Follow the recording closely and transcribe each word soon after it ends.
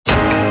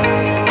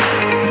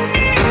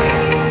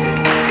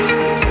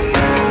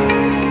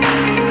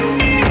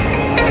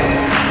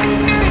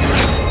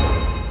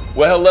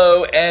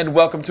Hello, and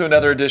welcome to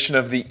another edition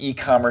of the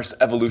E-Commerce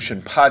Evolution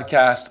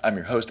Podcast. I'm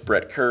your host,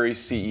 Brett Curry,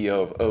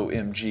 CEO of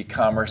OMG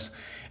Commerce.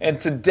 And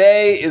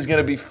today is going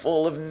to be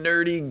full of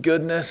nerdy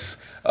goodness,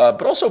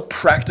 but also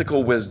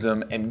practical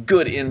wisdom and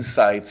good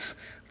insights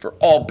for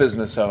all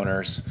business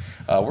owners.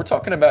 We're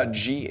talking about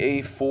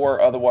GA4,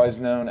 otherwise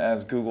known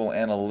as Google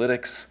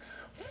Analytics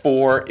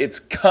 4.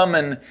 It's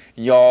coming,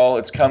 y'all.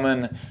 It's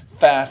coming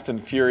fast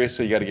and furious,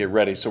 so you got to get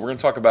ready. So we're going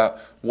to talk about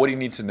what do you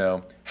need to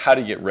know, how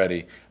do you get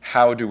ready,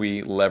 how do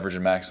we leverage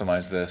and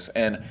maximize this.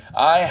 And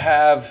I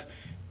have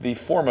the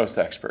foremost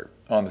expert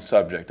on the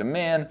subject, a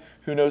man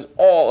who knows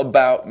all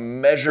about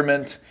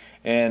measurement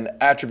and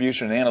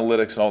attribution and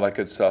analytics and all that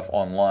good stuff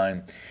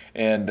online.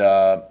 And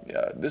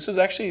this is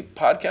actually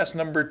podcast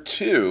number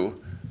 2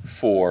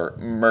 for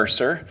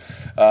Mercer.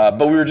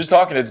 But we were just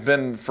talking, it's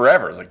been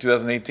forever. It's like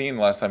 2018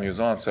 the last time he was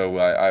on, so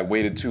I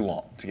waited too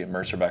long to get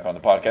Mercer back on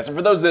the podcast. And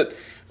for those that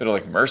are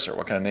like, Mercer,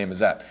 what kind of name is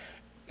that?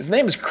 His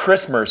name is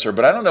Chris Mercer,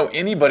 but I don't know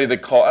anybody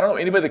that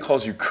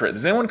calls you Chris.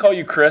 Does anyone call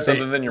you Chris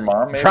other than your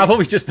mom, maybe?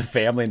 Probably just the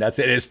family, and that's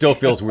it. It still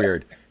feels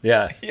weird.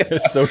 Yeah,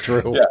 It's so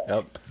true. Yeah.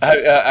 Yep.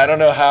 I don't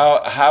know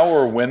how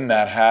or when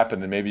that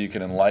happened, and maybe you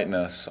can enlighten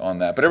us on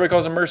that. But everybody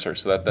calls him Mercer,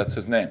 so that's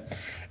his name.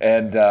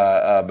 And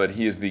but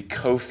he is the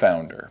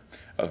co-founder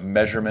of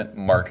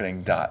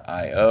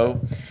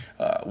measurementmarketing.io.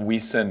 We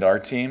send our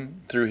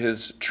team through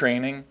his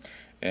training,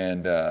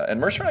 and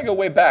Mercer and I go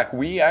way back.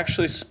 We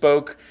actually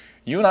spoke.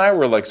 You and I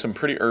were like some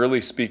pretty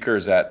early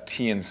speakers at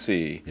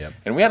TNC, yep.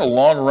 And we had a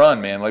long run,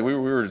 man. Like we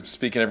were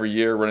speaking every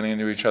year, running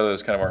into each other. It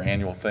was kind of our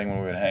annual thing when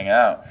we would hang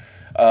out.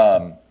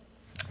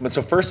 But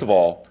so first of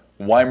all,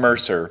 why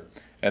Mercer?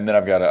 And then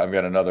I've got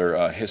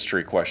another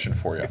history question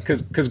for you.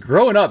 Because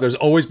growing up, there's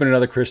always been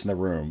another Chris in the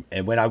room.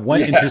 And when I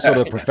went into sort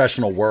of the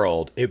professional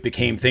world, it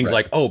became things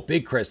like, oh,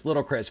 big Chris,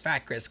 little Chris,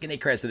 fat Chris, skinny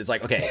Chris. And it's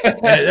like, okay.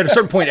 And at a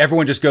certain point,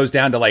 everyone just goes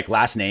down to like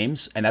last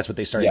names. And that's what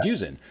they started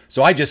using.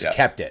 So I just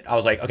kept it. I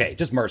was like, okay,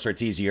 just Mercer.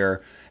 It's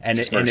easier. And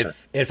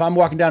if I'm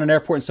walking down an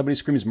airport and somebody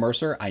screams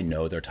Mercer, I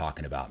know they're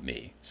talking about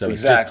me. So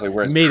exactly. It's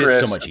Whereas just made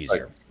Chris, it so much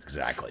easier.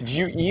 Exactly. Do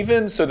you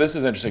even, so this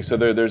is interesting. So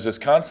there's this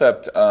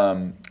concept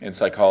in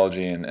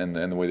psychology and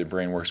the way the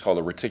brain works called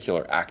a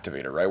reticular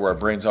activator, right? Where our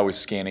brain's always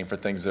scanning for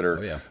things that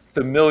are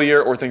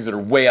familiar or things that are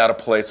way out of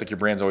place, like your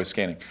brain's always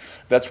scanning.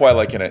 That's why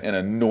like in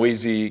a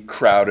noisy,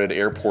 crowded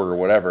airport or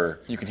whatever,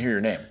 you can hear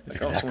your name. Like,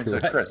 exactly someone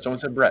said Chris, someone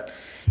said Brett.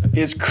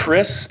 Is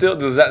Chris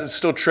does that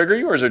still trigger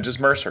you, or is it just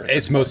Mercer?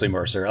 It's mostly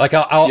Mercer. Like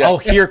I'll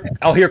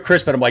hear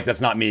Chris, but I'm like,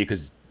 that's not me,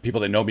 because people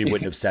that know me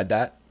wouldn't have said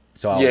that.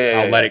 So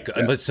I'll let it go.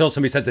 Yeah. Until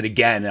somebody says it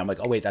again, and I'm like,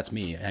 oh wait, that's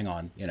me. Hang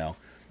on,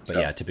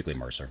 But typically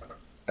Mercer.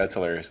 That's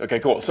hilarious. Okay,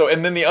 cool. So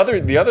and then the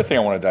other thing I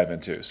want to dive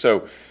into.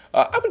 So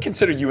I would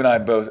consider you and I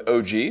both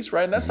OGs,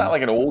 right? And that's not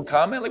like an old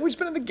comment. Like we've just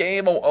been in the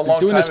game a long time.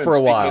 Doing this for a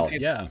while.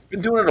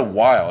 Been doing it a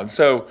while. And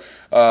so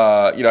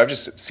I've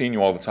just seen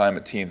you all the time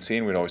at TNC,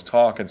 and we'd always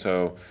talk. And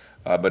so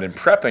but in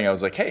prepping, I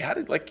was like, hey, how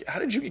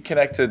did you get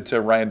connected to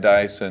Ryan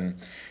Deiss and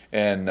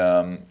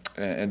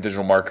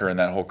Digital Marketer and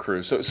that whole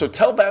crew? So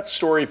tell that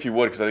story if you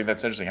would, because I think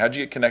that's interesting. How'd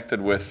you get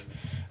connected with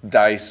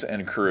Deiss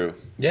and crew?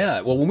 Yeah,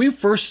 well, when we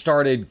first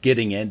started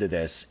getting into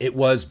this, it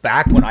was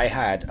back when I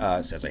had,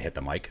 as I hit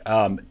the mic,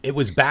 it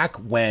was back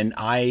when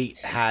I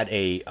had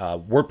a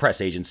WordPress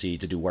agency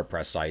to do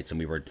WordPress sites, and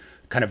we were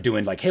kind of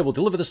doing like, hey, we'll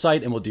deliver the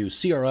site and we'll do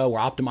CRO,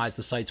 we'll optimize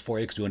the sites for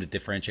you because we want to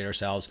differentiate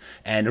ourselves.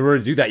 And in order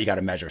to do that, you got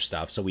to measure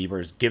stuff. So we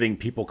were giving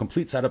people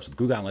complete setups with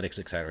Google Analytics,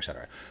 et cetera, et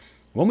cetera.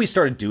 When we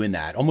started doing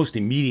that, almost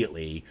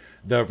immediately,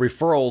 the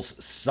referrals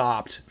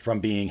stopped from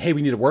being, hey,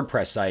 we need a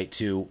WordPress site,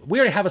 to, we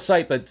already have a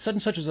site, but such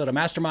and such was at a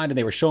mastermind and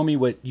they were showing me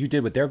what you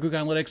did with their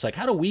Google Analytics. Like,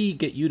 how do we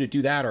get you to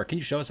do that? Or can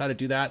you show us how to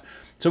do that?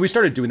 So we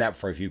started doing that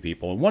for a few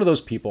people. And one of those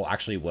people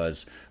actually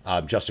was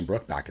Justin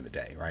Brooke back in the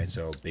day, right?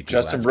 So big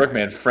Justin Brooke,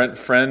 man, friend,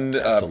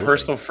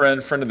 personal friend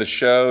of the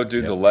show.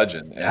 Dude's a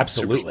legend.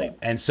 Absolutely.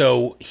 And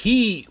so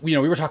we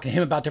were talking to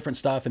him about different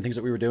stuff and things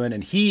that we were doing.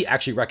 And he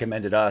actually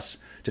recommended us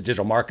to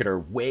Digital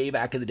Marketer way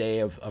back in the day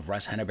of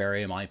Russ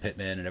Henneberry and Molly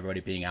Pittman and everybody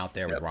being out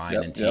there with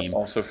Ryan and team.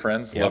 Also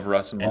friends. Love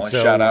Russ and Molly.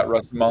 Shout out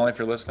Russ and Molly if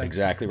you're listening.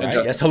 Exactly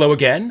right. Yes, hello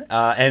again.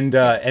 And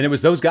it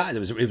was those guys.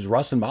 It was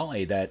Russ and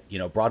Molly that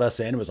brought us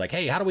in and was like,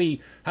 hey, how do we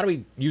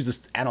use this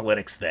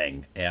analytics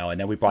thing? And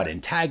then we brought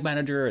in Tag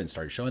Manager and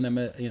started showing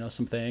them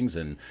some things,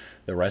 and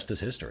the rest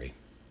is history.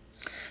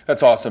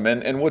 That's awesome.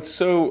 And what's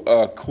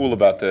so cool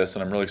about this,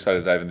 and I'm really excited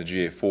to dive into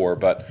GA4,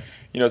 but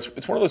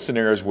it's one of those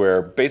scenarios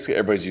where basically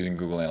everybody's using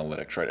Google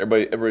Analytics, right?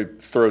 Everybody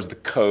throws the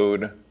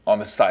code on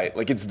the site,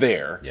 like it's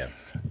there. Yeah.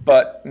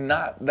 But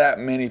not that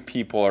many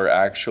people are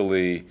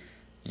actually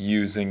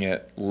using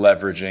it,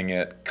 leveraging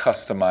it,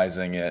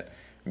 customizing it,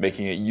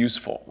 making it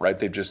useful, right?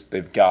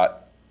 They've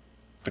got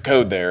the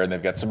code there and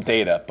they've got some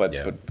data, but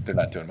they're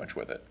not doing much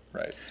with it,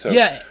 right? So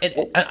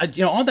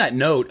and on that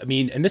note, I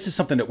mean, and this is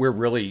something that we're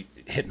really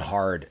hitting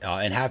hard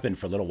and have been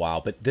for a little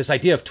while, but this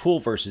idea of tool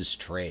versus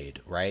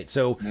trade, right?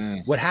 So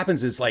what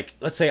happens is, like,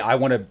 let's say I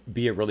want to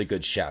be a really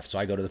good chef. So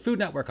I go to the Food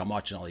Network, I'm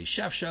watching all these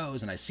chef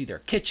shows and I see their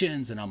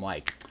kitchens and I'm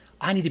like,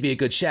 I need to be a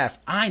good chef.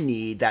 I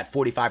need that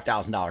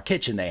 $45,000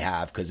 kitchen they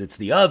have because it's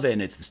the oven,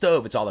 it's the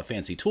stove, it's all the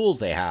fancy tools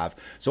they have.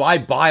 So I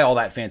buy all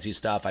that fancy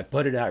stuff. I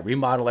put it in, I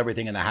remodel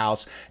everything in the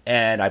house,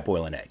 and I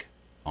boil an egg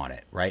on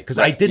it, right? Because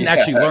I didn't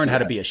actually learn how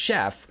to be a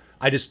chef.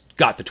 I just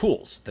got the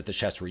tools that the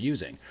chefs were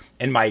using.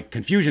 And my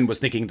confusion was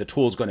thinking the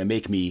tool's going to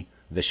make me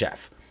the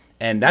chef.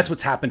 And that's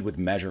what's happened with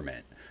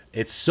measurement.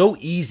 It's so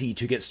easy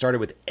to get started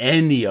with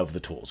any of the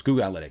tools,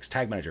 Google Analytics,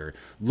 Tag Manager,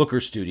 Looker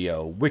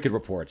Studio, Wicked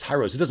Reports,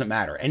 Rhodes, it doesn't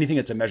matter. Anything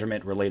that's a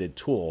measurement related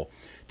tool,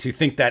 to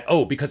think that,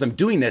 oh, because I'm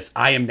doing this,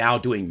 I am now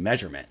doing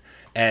measurement.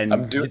 And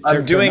I'm doing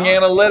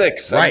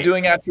analytics. Right. I'm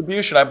doing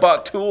attribution. I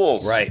bought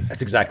tools. Right.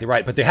 That's exactly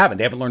right. But they haven't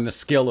learned the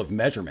skill of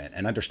measurement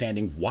and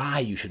understanding why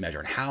you should measure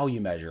and how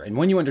you measure. And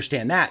when you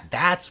understand that,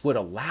 that's what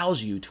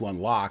allows you to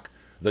unlock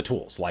the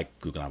tools like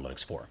Google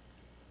Analytics 4.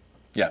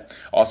 Yeah,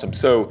 awesome.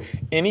 So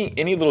any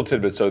little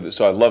tidbits,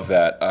 so I love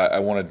that. I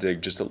want to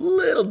dig just a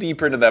little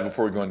deeper into that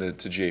before we go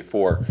into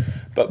GA4.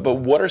 But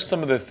what are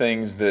some of the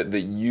things that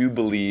you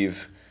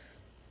believe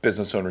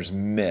business owners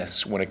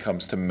miss when it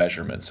comes to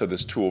measurement? So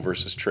this tool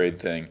versus trade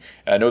thing.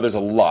 And I know there's a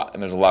lot,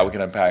 and there's a lot we can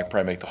unpack,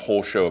 probably make the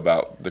whole show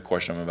about the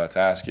question I'm about to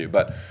ask you.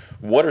 But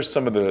what are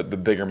some of the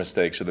bigger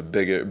mistakes or the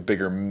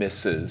bigger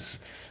misses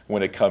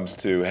when it comes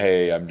to,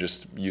 hey, I'm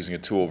just using a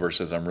tool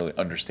versus I'm really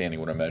understanding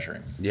what I'm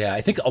measuring? Yeah, I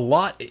think a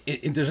lot,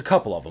 there's a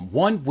couple of them.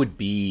 One would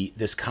be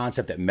this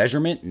concept that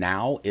measurement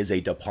now is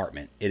a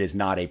department. It is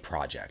not a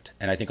project.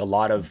 And I think a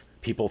lot of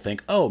people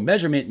think, oh,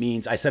 measurement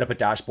means I set up a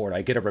dashboard,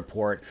 I get a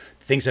report,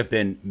 things have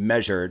been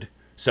measured,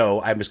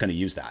 so I'm just going to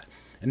use that.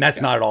 And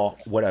that's not at all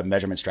what a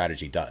measurement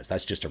strategy does.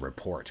 That's just a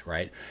report,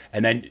 right?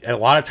 And then a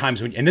lot of times,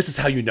 and this is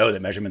how you know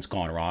that measurement's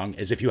gone wrong,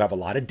 is if you have a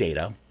lot of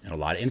data and a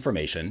lot of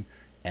information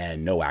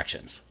and no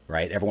actions,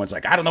 right? Everyone's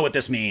like, I don't know what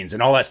this means,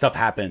 and all that stuff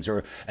happens,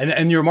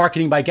 and you're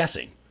marketing by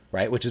guessing,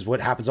 right? Which is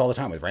what happens all the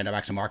time with random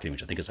acts of marketing,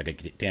 which I think is like a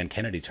Dan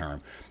Kennedy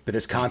term. But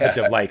this concept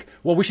of like,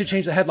 well, we should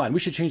change the headline, we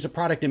should change the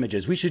product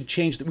images, we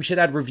should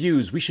add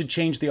reviews, we should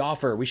change the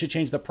offer, we should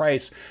change the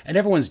price, and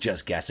everyone's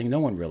just guessing. No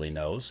one really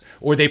knows,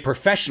 or they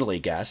professionally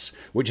guess,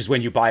 which is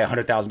when you buy a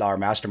 $100,000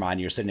 mastermind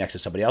and you're sitting next to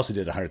somebody else who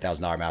did a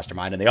 $100,000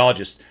 mastermind, and they all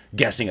just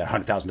guessing at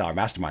 $100,000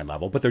 mastermind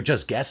level, but they're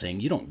just guessing.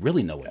 You don't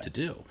really know what to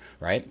do,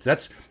 right? So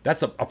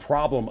that's a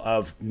problem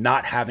of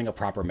not having a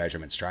proper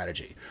measurement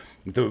strategy.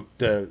 So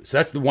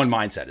that's the one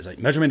mindset, is like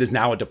measurement is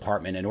now a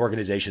department, and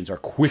organizations are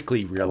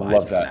quickly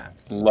realizing that.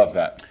 Love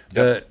that.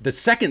 The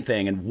second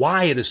thing, and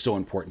why it is so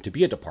important to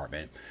be a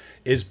department,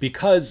 is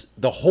because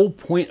the whole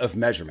point of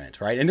measurement,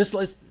 right? And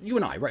this, you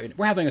and I, right?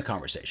 We're having a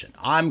conversation.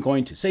 I'm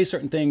going to say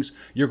certain things.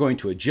 You're going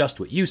to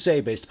adjust what you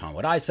say based upon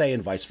what I say,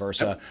 and vice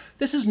versa.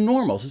 This is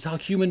normal. This is how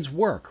humans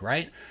work,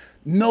 right?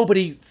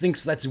 Nobody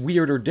thinks that's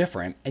weird or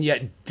different, and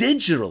yet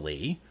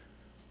digitally,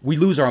 we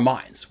lose our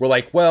minds. We're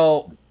like,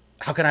 well,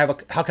 how can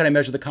I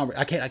measure the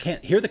conversation? I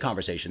can't hear the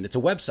conversation. It's a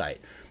website.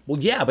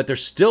 Well, yeah, but they're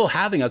still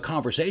having a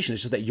conversation.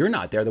 It's just that you're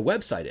not there. The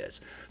website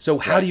is. So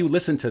how do you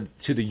listen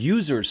to the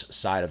user's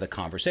side of the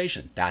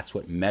conversation? That's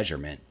what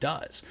measurement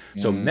does.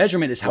 So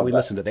measurement is how we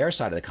listen to their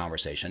side of the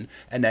conversation.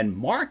 And then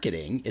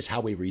marketing is how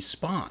we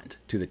respond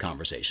to the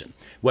conversation.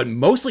 What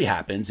mostly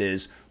happens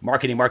is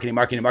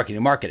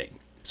marketing.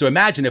 So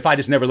imagine if I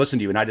just never listened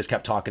to you and I just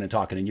kept talking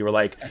and you were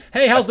like,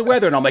 hey, how's the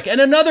weather? And I'm like,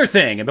 and another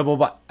thing, and blah, blah,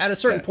 blah. At a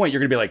certain point,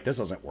 you're going to be like, this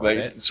doesn't work.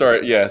 Like,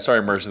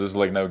 sorry, Mercer, this is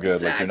like no good.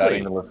 Exactly. Like, you're not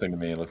even listening to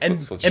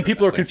me. And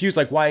people are confused,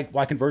 like,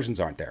 why conversions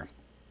aren't there?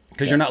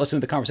 Because you're not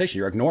listening to the conversation.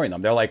 You're ignoring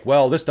them. They're like,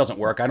 well, this doesn't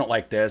work. I don't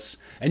like this.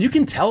 And you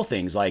can tell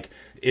things like,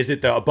 is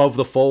it the above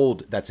the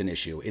fold that's an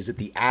issue? Is it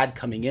the ad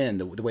coming in,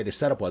 the way the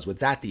setup was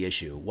that the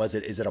issue?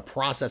 Is it a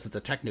process that's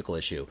a technical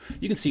issue?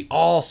 You can see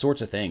all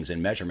sorts of things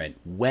in measurement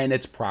when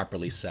it's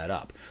properly set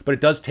up. But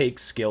it does take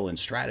skill and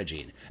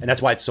strategy. And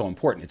that's why it's so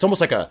important. It's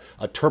almost like a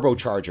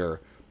turbocharger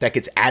that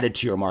gets added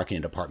to your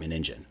marketing department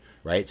engine.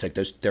 Right? It's like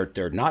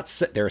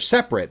they're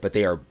separate, but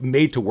they are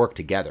made to work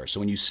together. So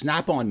when you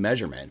snap on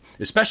measurement,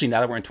 especially now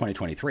that we're in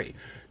 2023,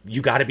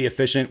 you got to be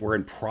efficient. We're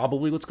in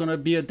probably what's going to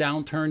be a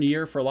downturn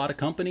year for a lot of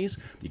companies.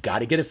 You got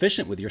to get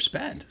efficient with your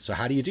spend. So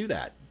how do you do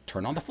that?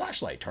 Turn on the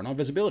flashlight, turn on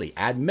visibility,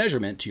 add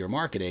measurement to your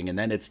marketing, and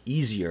then it's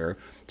easier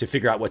to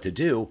figure out what to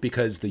do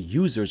because the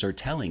users are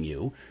telling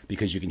you,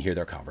 because you can hear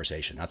their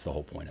conversation. That's the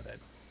whole point of it.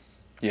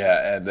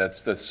 Yeah, and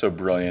that's so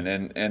brilliant.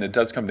 And it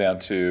does come down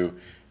to,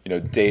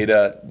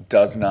 data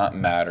does not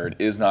matter. It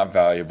is not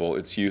valuable.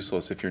 It's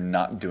useless if you're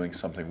not doing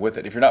something with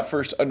it. If you're not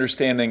first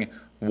understanding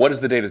what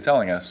is the data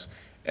telling us,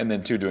 and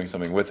then two, doing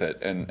something with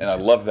it. And I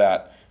love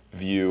that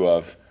view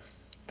of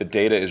the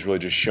data is really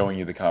just showing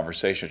you the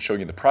conversation,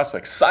 showing you the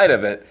prospect side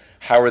of it.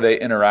 How are they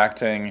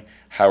interacting?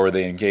 How are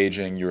they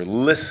engaging? You're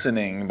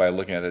listening by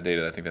looking at the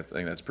data. I think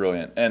that's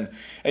brilliant. And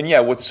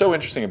yeah, what's so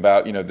interesting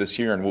about this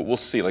year, and we'll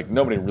see. Like,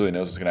 nobody really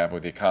knows what's going to happen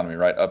with the economy,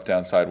 right? Up,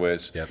 down,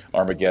 sideways,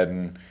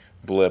 Armageddon,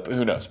 blip,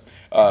 who knows?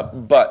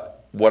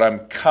 But what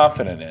I'm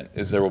confident in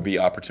is there will be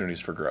opportunities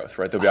for growth,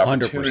 right? There'll be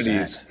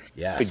opportunities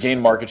to gain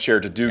market share,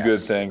 to do good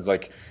things.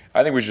 Like,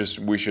 I think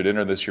we should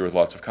enter this year with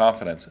lots of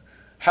confidence.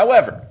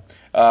 However,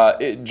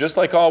 just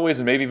like always,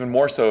 and maybe even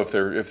more so if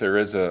there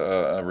is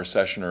a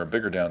recession or a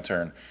bigger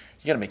downturn,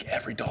 you got to make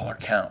every dollar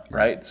count,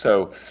 right?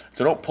 So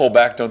don't pull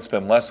back, don't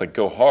spend less, like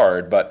go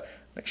hard, but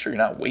make sure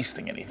you're not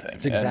wasting anything.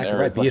 That's exactly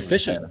right. Be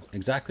efficient.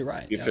 Exactly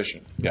right. Be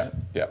efficient. Yeah.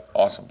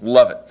 Awesome.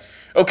 Love it.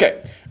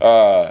 Okay.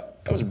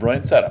 That was a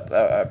brilliant setup.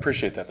 I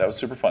appreciate that. That was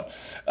super fun.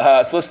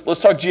 So let's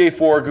talk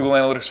GA4, Google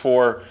Analytics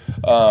 4.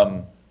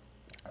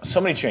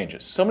 So many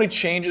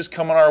changes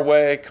coming our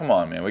way. Come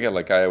on, man. We got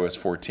like iOS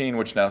 14,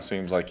 which now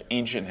seems like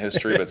ancient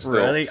history, but still.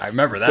 Really? I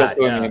remember that.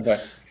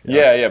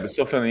 Yeah, but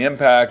still feeling the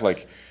impact.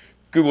 Like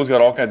Google's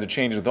got all kinds of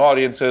changes with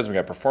audiences. We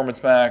got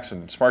Performance Max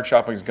and Smart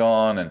Shopping's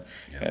gone, and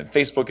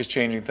Facebook is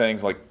changing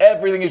things. Like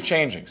everything is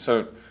changing.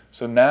 So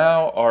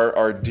now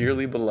our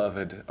dearly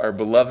beloved, our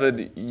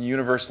beloved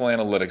universal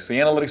analytics, the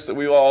analytics that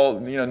we all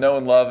know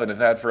and love and have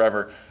had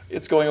forever,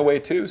 it's going away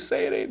too.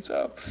 Say it ain't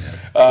so.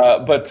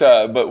 But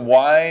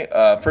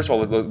why? First of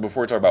all,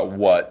 before we talk about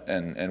what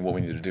and what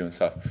we need to do and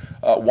stuff,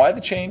 why the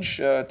change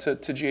to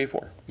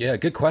GA4? Yeah,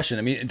 good question.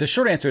 I mean, the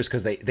short answer is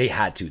because they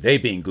had to. They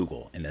being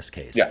Google in this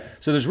case. Yeah.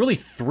 So there's really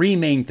three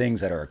main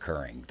things that are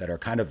occurring that are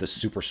kind of the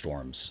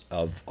superstorms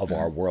of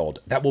our world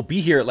that will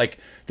be here. Like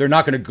they're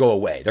not going to go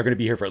away. They're going to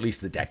be here for at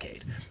least the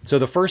decade. So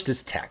the first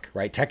is tech,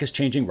 right? Tech is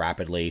changing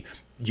rapidly.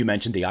 You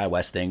mentioned the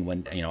iOS thing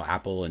when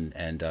Apple and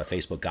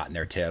Facebook got in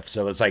their tiff.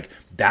 So it's like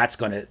that's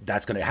gonna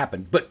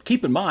happen. But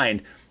keep in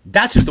mind,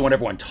 that's just the one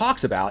everyone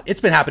talks about. It's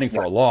been happening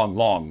for a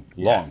long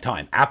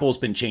time. Apple's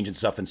been changing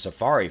stuff in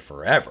Safari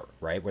forever,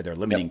 right? Where they're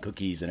limiting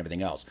cookies and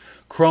everything else.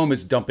 Chrome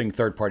is dumping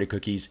third-party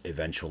cookies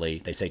eventually.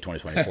 They say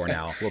 2024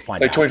 now. We'll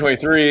find out. Like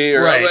 2023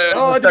 or right.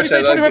 Oh, did we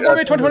say 2024?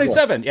 Maybe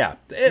 2027. Yeah.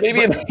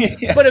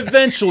 But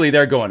eventually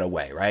they're going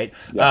away, right?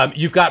 Yeah.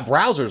 You've got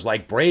browsers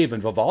like Brave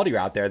and Vivaldi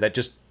out there that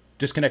just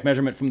disconnect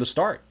measurement from the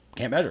start.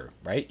 Can't measure,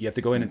 right? You have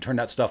to go in and turn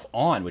that stuff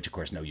on, which of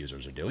course no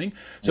users are doing.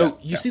 So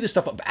you see this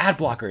stuff, ad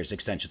blockers,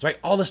 extensions, right?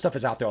 All this stuff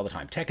is out there all the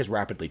time. Tech is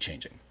rapidly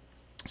changing.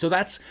 So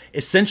that's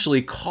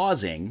essentially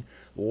causing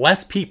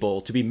less people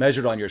to be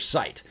measured on your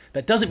site.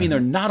 That doesn't mean they're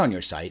not on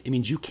your site. It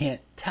means you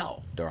can't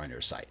tell they're on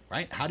your site,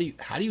 right? How do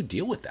you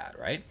deal with that,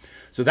 right?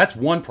 So that's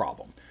one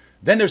problem.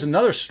 Then there's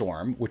another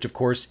storm, which of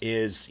course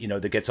is,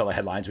 that gets all the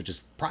headlines, which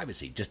is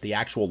privacy, just the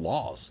actual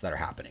laws that are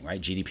happening,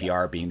 right?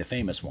 GDPR being the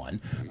famous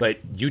one, but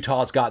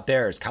Utah's got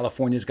theirs,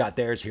 California's got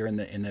theirs here in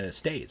the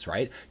States,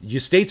 right? You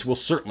states will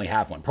certainly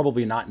have one,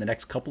 probably not in the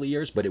next couple of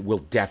years, but it will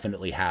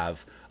definitely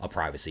have a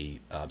privacy,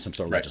 some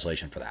sort of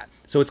legislation for that.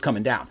 So it's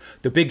coming down.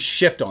 The big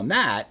shift on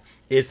that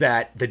is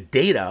that the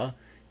data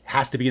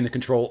has to be in the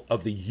control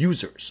of the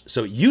users.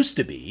 So it used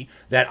to be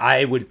that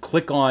I would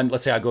click on,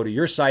 let's say I go to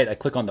your site, I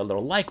click on the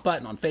little like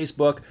button on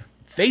Facebook.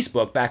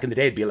 Facebook back in the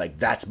day would be like,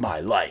 that's my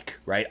like,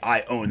 right?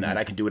 I own that.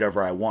 I can do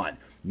whatever I want.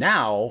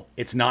 Now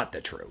it's not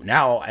that true.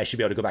 Now I should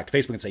be able to go back to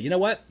Facebook and say, you know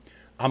what?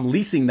 I'm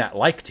leasing that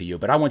like to you,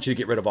 but I want you to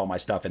get rid of all my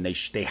stuff, and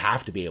they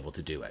have to be able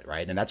to do it,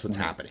 right? And that's what's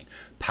happening.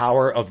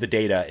 Power of the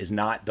data is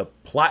not the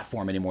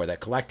platform anymore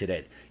that collected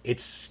it.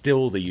 It's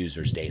still the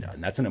user's data,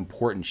 and that's an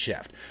important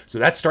shift. So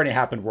that's starting to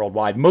happen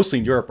worldwide, mostly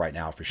in Europe right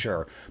now for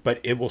sure, but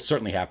it will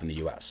certainly happen in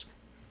the US.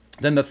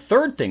 Then the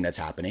third thing that's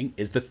happening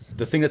is the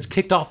thing that's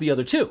kicked off the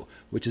other two,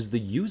 which is the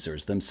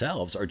users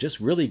themselves are just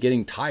really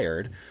getting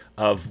tired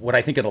of what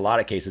I think in a lot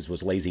of cases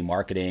was lazy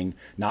marketing,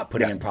 not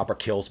putting in proper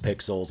kills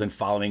pixels and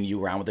following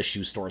you around with the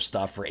shoe store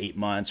stuff for 8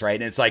 months, right?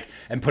 And it's like,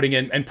 and putting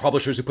in, and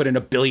publishers who put in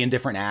 1 billion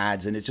different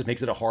ads, and it just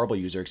makes it a horrible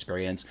user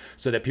experience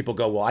so that people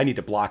go, well, I need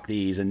to block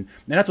these. And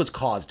that's what's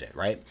caused it,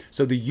 right?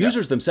 So the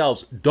users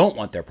themselves don't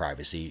want their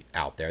privacy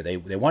out there. They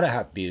want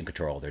to be in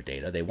control of their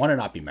data. They want to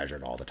not be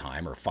measured all the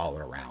time or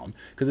followed around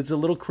because it's a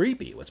little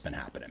creepy what's been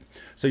happening.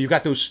 So you've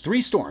got those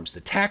three storms,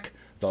 the tech,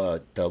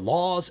 the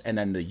laws, and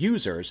then the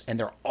users, and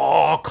they're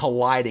all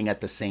colliding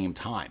at the same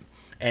time.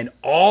 And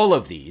all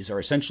of these are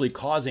essentially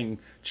causing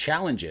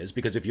challenges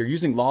because if you're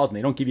using laws and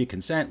they don't give you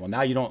consent, well,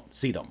 now you don't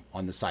see them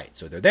on the site.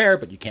 So they're there,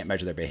 but you can't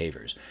measure their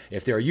behaviors.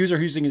 If they're a user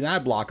who's using an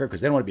ad blocker because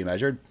they don't want to be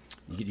measured,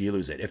 you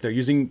lose it. If they're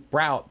using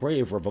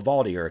Brave or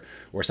Vivaldi or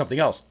something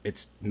else,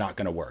 it's not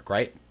going to work,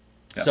 right?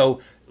 Yeah.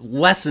 So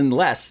less and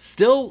less,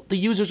 still the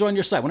users are on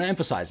your site. I want to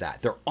emphasize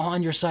that. They're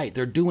on your site.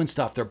 They're doing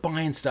stuff. They're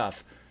buying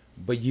stuff.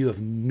 But you have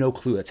no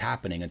clue that's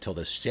happening until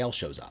the sale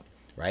shows up,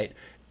 right?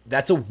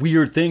 That's a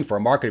weird thing for a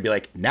marketer to be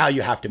like, now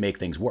you have to make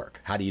things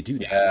work. How do you do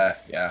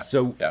that? Yeah.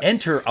 So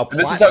enter a platform.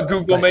 This is how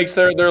Google makes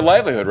their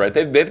livelihood, right?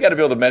 They've got to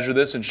be able to measure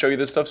this and show you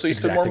this stuff so you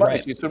spend more money,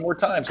 so you spend more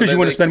time. Because you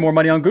want to spend more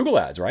money on Google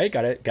ads, right?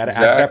 Got to add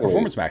that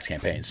Performance Max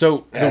campaign.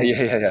 So,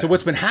 so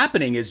what's been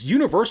happening is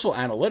Universal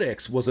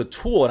Analytics was a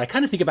tool, and I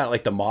kind of think about it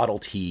like the Model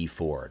T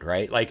Ford,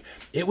 right? Like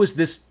it was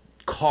this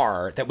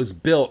car that was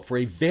built for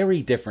a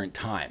very different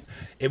time.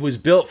 It was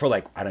built for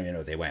like, I don't even know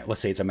what they went. Let's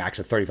say it's a max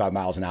of 35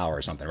 miles an hour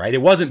or something, right?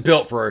 It wasn't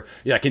built for,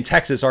 like in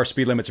Texas, our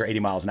speed limits are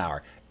 80 miles an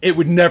hour. It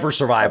would never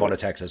survive on a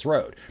Texas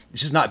road.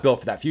 It's just not built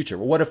for that future.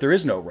 Well, what if there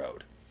is no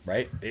road,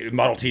 right?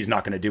 Model T is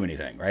not going to do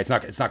anything, right? It's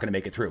not going to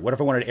make it through. What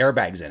if I wanted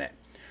airbags in it?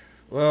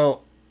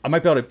 Well, I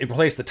might be able to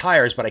replace the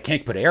tires, but I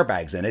can't put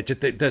airbags in it.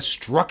 Just the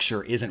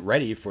structure isn't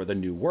ready for the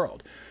new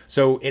world.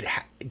 So it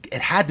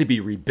had to be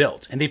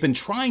rebuilt. And they've been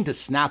trying to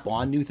snap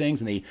on new things,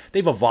 and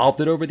they've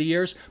evolved it over the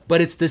years, but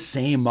it's the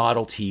same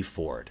Model T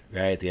Ford,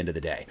 right, at the end of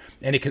the day.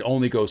 And it can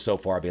only go so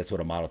far, but that's what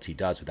a Model T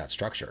does with that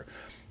structure.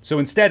 So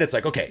instead, it's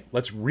like, okay,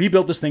 let's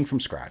rebuild this thing from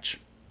scratch.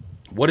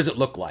 What does it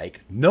look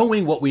like?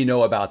 Knowing what we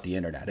know about the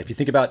internet. If you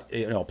think about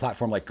a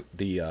platform like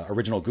the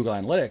original Google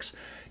Analytics,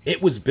 it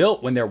was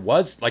built when there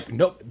was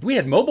we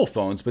had mobile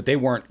phones, but they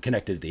weren't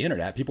connected to the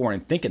internet. People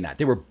weren't thinking that.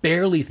 They were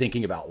barely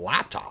thinking about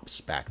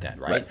laptops back then,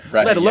 right?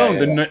 Let alone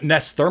the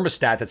Nest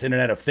thermostat that's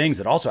Internet of Things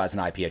that also has an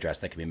IP address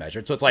that can be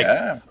measured. So it's like,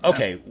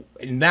 okay,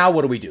 now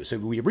what do we do? So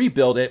we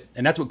rebuild it,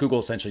 and that's what Google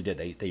essentially did.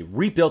 They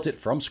rebuilt it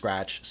from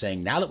scratch,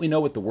 saying now that we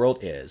know what the world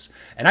is,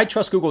 and I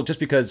trust Google just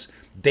because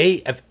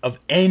of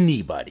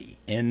anybody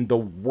in the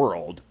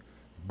world,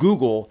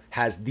 Google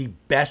has the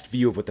best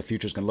view of what the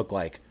future is going to look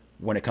like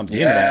when it comes to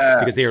the internet,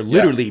 because they are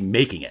literally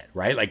making it,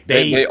 right? Like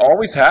they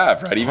always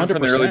have, right? Even 100%.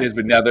 From the early days,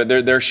 but now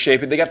they're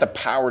shaping. They got the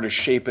power to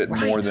shape it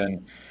more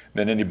than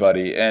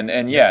anybody. And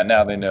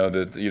now they know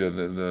that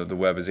the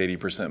web is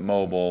 80%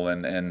 mobile,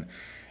 and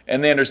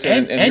they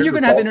understand. And you're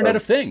going to have Internet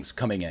of Things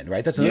coming in,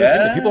 right? That's another thing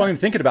that people aren't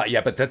even thinking about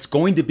yet, but that's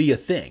going to be a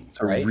thing.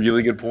 It's a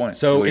really good point.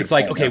 So really it's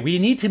like, okay, we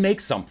need to make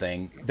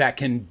something that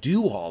can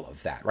do all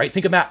of that, right?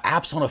 Think about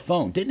apps on a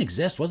phone. Didn't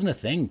exist, wasn't a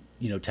thing,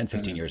 10,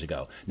 15 years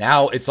ago.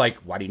 Now it's like,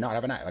 why do you not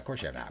have an app? Of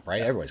course you have an app,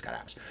 right? Everybody's got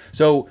apps.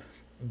 So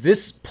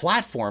this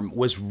platform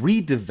was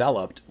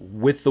redeveloped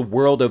with the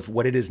world of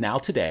what it is now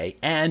today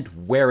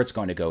and where it's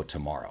going to go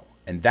tomorrow.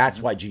 And that's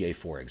why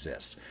GA4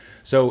 exists.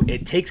 So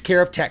it takes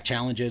care of tech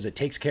challenges. It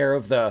takes care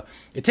of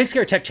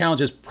tech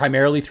challenges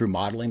primarily through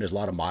modeling. There's a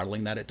lot of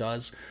modeling that it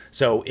does.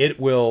 So it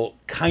will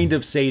kind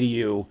of say to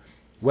you,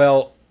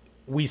 well,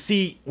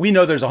 we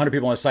know there's 100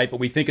 people on a site, but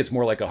we think it's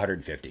more like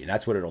 150, and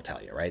that's what it'll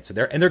tell you, right? So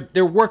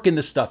they're working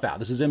this stuff out.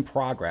 This is in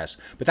progress,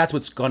 but that's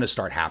what's going to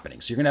start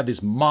happening. So you're going to have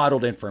this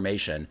modeled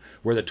information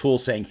where the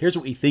tool's saying, here's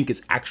what we think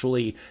is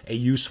actually a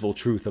useful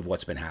truth of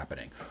what's been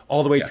happening,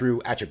 all the way through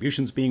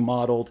attributions being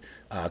modeled,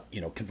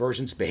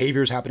 conversions,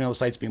 behaviors happening on the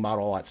sites being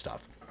modeled, all that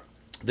stuff.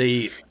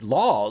 The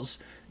laws,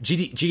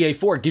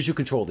 GA4 gives you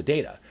control of the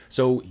data.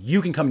 So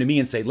you can come to me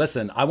and say,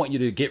 listen, I want you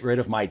to get rid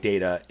of my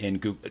data in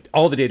Google,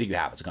 all the data you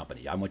have as a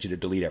company. I want you to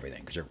delete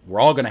everything, because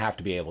we're all going to have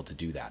to be able to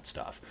do that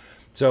stuff.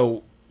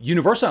 So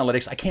Universal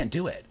Analytics, I can't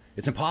do it.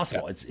 It's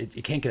impossible.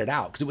 You can't get it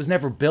out because it was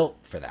never built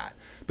for that.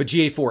 But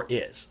GA4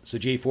 is. So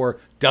GA4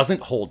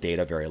 doesn't hold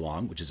data very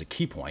long, which is a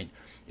key point.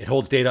 It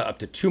holds data up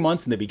to 2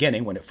 months in the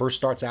beginning. When it first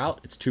starts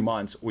out, it's 2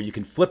 months, or you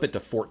can flip it to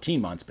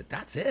 14 months, but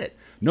that's it.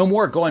 No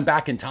more going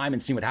back in time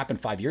and seeing what happened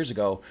 5 years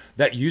ago.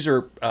 That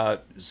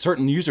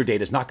certain user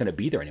data is not going to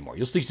be there anymore.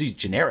 You'll still see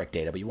generic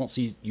data, but you won't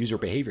see user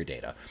behavior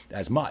data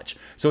as much.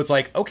 So it's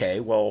like, okay,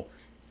 well,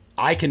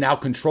 I can now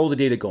control the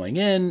data going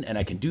in, and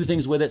I can do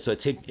things with it. So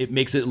it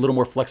makes it a little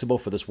more flexible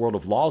for this world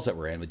of laws that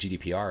we're in with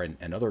GDPR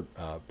and other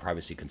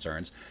privacy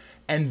concerns.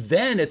 And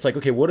then it's like,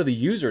 okay, what are the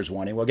users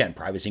wanting? Well, again,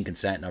 privacy and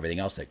consent and everything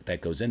else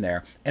that goes in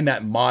there. And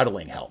that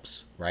modeling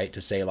helps, right?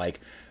 To say like,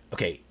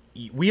 okay,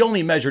 we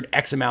only measured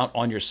X amount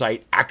on your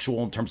site,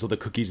 actual in terms of the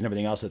cookies and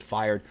everything else that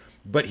fired,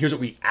 but here's what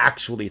we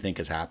actually think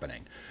is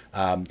happening.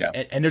 And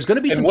there's going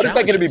to be some challenges. And what is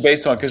that going to be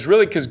based on?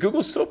 Because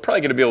Google's still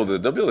probably going to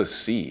they'll be able to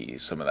see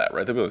some of that,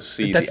 right? They'll be able to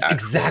see That's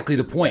exactly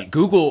the point.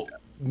 Google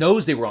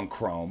knows they were on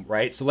Chrome,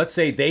 right? So let's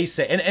say they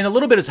say, and a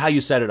little bit is how you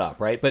set it up,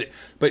 right? But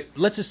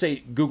let's just say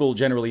Google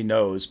generally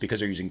knows, because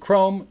they're using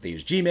Chrome, they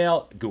use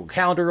Gmail, Google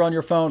Calendar on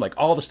your phone, like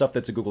all the stuff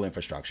that's a Google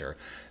infrastructure.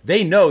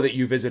 They know that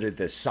you visited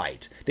this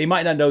site. They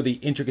might not know the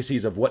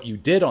intricacies of what you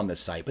did on this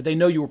site, but they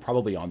know you were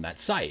probably on that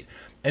site.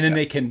 And then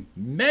they can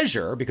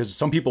measure, because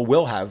some people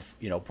will have,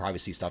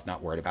 privacy stuff,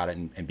 not worried about it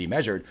and be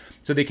measured.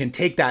 So they can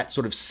take that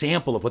sort of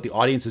sample of what the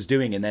audience is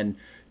doing and then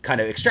kind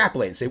of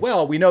extrapolate and say,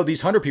 well, we know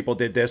these 100 people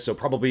did this, so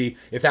probably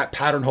if that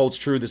pattern holds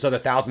true, this other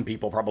 1,000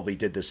 people probably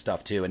did this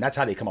stuff too. And that's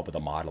how they come up with the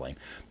modeling.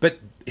 But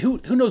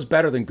who knows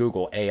better than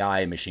Google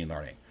AI and machine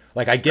learning?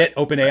 Like, I get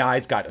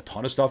OpenAI's got a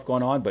ton of stuff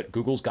going on, but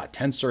Google's got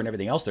Tensor and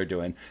everything else they're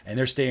doing, and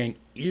they're staying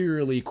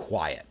eerily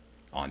quiet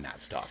on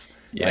that stuff.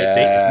 Yeah.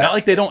 Right? It's not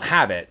like they don't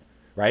have it.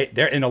 Right?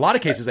 They're, in a lot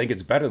of cases, I think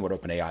it's better than what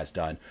OpenAI has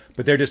done,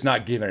 but they're just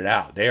not giving it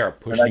out. They are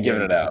pushing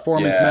it out.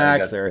 Performance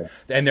Max.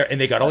 And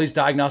they got all these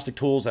diagnostic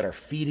tools that are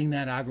feeding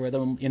that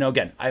algorithm.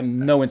 Again,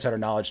 I'm no insider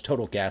knowledge,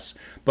 total guess.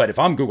 But if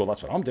I'm Google,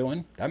 that's what I'm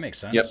doing. That makes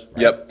sense.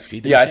 Yep.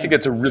 I think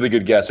that's a really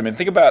good guess. I mean,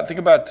 think about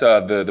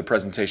the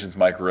presentations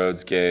Mike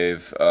Rhodes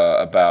gave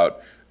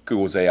about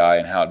Google's AI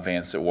and how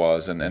advanced it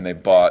was, and they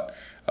bought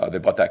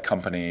that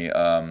company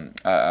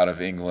out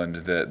of England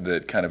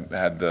that kind of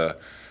had the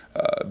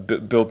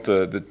built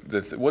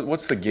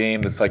what's the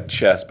game that's like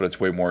chess but it's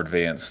way more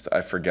advanced?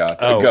 I forgot.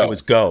 Go. It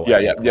was Go. Yeah, I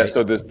think, yeah. Right?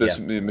 So this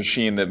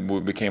machine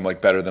that became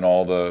like better than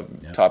all the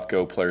top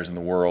Go players in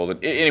the world.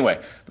 And anyway,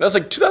 that was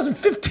like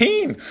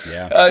 2015.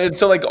 Yeah. And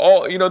so like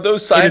all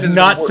those It scientists is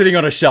not sitting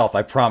on a shelf.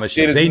 I promise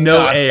you. They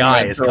know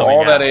AI is coming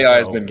all that out, AI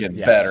has so, been getting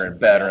yes, better and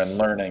better yes. and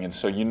learning, and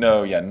so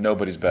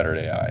nobody's better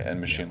at AI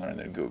and machine learning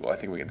than Google. I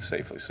think we can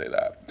safely say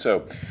that.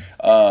 So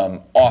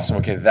awesome.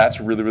 Okay,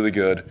 that's really, really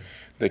good.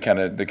 That kind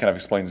of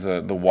explains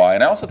the why.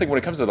 And I also think when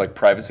it comes to like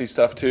privacy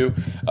stuff too,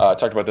 I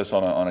talked about this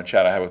on a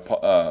chat I had with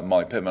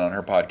Molly Pittman on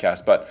her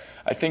podcast. But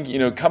I think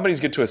companies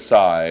get to a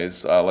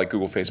size like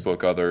Google,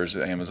 Facebook, others,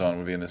 Amazon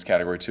would be in this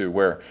category too,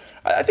 where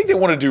I think they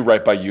want to do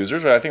right by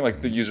users. Right? I think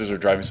like the users are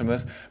driving some of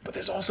this. But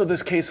there's also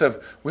this case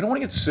of we don't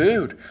want to get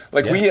sued.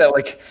 Like we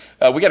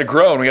got to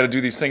grow and we got to do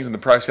these things and the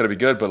product's got to be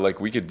good. But like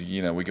we got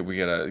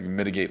to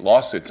mitigate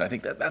lawsuits. And I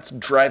think that's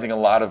driving a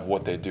lot of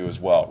what they do as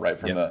well, right?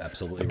 From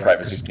the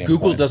privacy standpoint.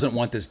 Google doesn't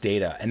want this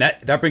data. And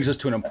that brings us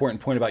to an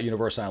important point about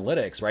Universal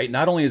Analytics, right?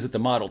 Not only is it the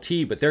Model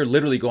T, but they're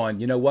literally going,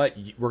 you know what?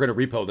 We're going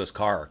to repo this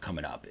car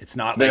coming up. It's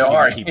not like you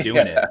can keep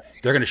doing it.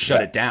 They're going to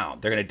shut it down.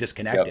 They're going to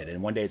disconnect it.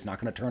 And one day it's not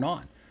going to turn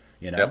on,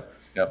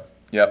 Yep.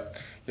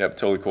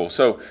 Totally cool.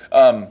 So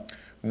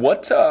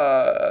what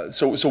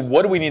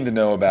do we need to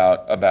know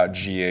about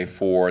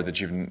GA4 that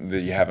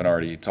you haven't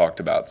already talked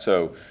about?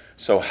 So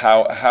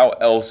how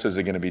else is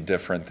it going to be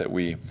different that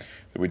we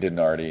didn't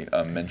already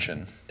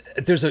mention?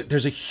 There's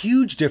a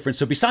huge difference.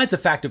 So besides the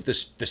fact of the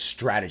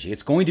strategy,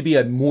 it's going to be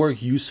a more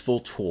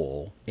useful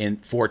tool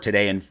for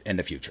today and in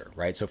the future,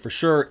 right? So for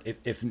sure,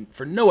 if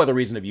for no other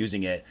reason of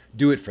using it,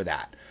 do it for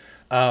that.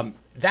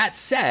 That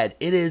said,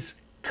 it is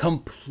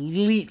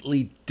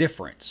completely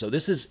different. So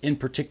this is in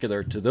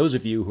particular to those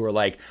of you who are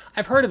like,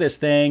 I've heard of this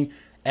thing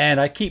and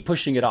I keep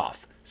pushing it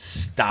off.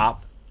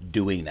 Stop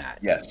doing that.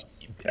 Yes.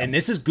 And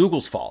this is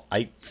Google's fault.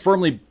 I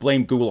firmly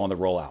blame Google on the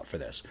rollout for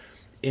this.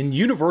 In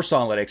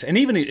Universal Analytics, and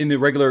even in the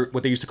regular,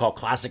 what they used to call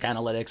classic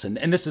analytics,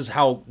 and this is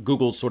how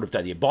Google sort of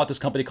did. You bought this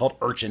company called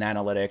Urchin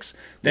Analytics,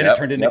 then it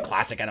turned into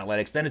classic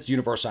analytics, then it's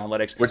Universal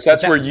Analytics. Which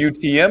that's where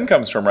UTM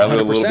comes from, right?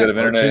 A little bit of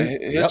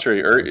internet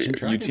history.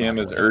 UTM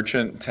is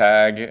Urchin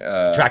Tag.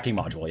 Tracking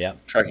module, yeah.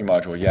 Tracking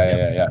module,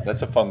 yeah.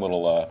 That's a fun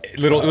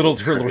little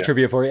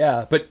trivia for you,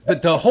 yeah.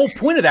 But the whole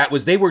point of that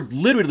was they were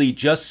literally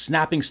just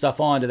snapping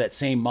stuff onto that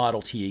same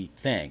Model T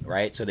thing,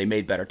 right? So they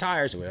made better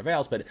tires or whatever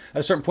else, but at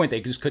a certain point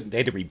they just couldn't. They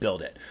had to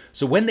rebuild it.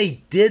 So when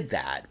they did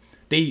that,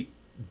 they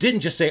didn't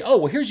just say, oh,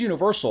 well, here's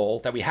Universal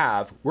that we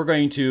have. We're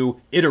going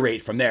to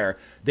iterate from there.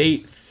 They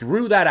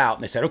threw that out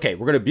and they said, okay,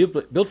 we're going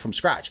to build from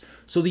scratch.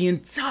 So the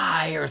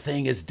entire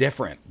thing is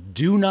different.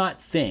 Do not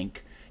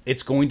think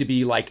it's going to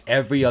be like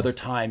every other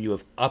time you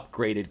have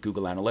upgraded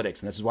Google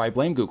Analytics. And this is why I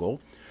blame Google.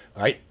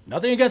 All right,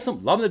 nothing against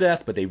them, love them to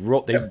death, but they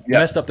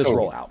messed up this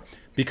rollout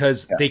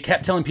because they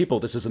kept telling people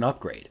this is an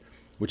upgrade,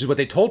 which is what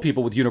they told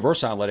people with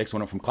Universal Analytics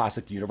when it went from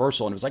classic to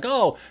Universal. And it was like,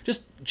 oh,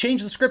 just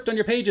change the script on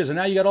your pages and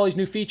now you got all these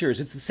new features.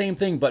 It's the same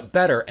thing, but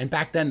better. And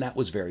back then that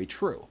was very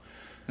true.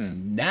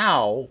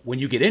 Now, when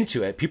you get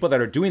into it, people that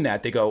are doing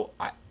that, they go,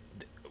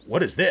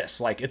 what is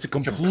this? Like, it's a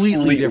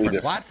completely different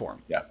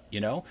platform. Yeah.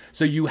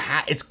 So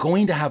it's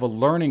going to have a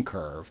learning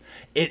curve.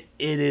 It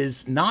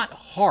is not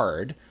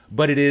hard,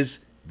 but it is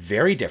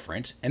very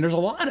different. And there's a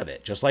lot of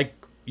it, just like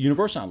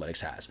Universal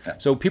Analytics has. Yeah.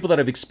 So people that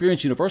have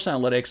experienced Universal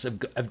Analytics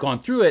have gone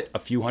through it a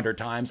few hundred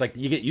times. Like,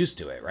 you get used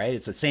to it, right?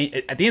 It's the same.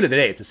 At the end of the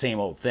day, it's the same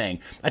old thing.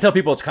 I tell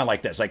people it's kind of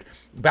like this. Like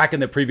back in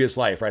the previous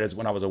life, right, as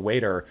when I was a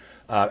waiter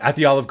at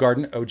the Olive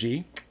Garden,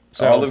 OG.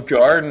 So, Olive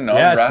Garden,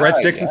 yeah, it's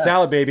breadsticks and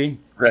salad, baby.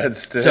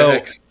 Breadsticks.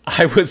 So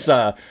I was,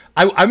 I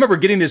remember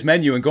getting this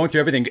menu and going through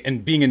everything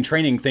and being in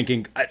training,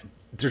 thinking,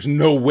 there's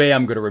no way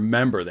I'm going to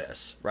remember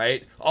this,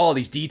 right? All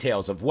these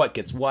details of what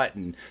gets what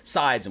and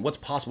sides and what's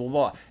possible.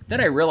 Blah.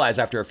 Then I realized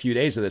after a few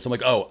days of this, I'm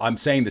like, oh, I'm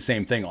saying the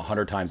same thing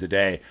 100 times a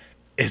day.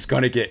 It's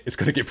gonna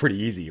get pretty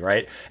easy,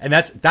 right? And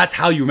that's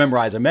how you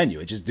memorize a menu.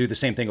 It just do the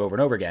same thing over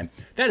and over again.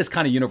 That is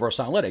kind of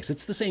Universal Analytics.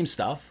 It's the same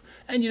stuff,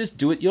 and you just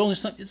do it.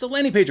 It's a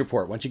landing page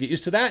report. Once you get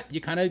used to that,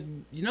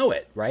 you know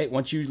it, right?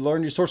 Once you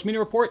learn your source media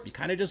report, you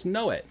kind of just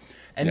know it.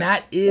 And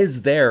that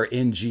is there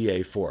in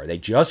GA4. They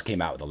just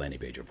came out with a landing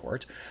page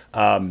report.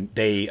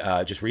 They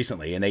just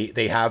recently, and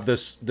they have the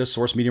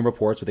source medium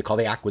reports, what they call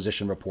the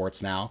acquisition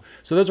reports now.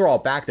 So those are all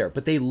back there,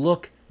 but they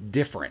look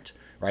different,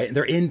 right?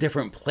 They're in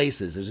different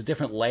places. There's a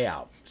different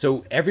layout.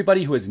 So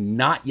everybody who has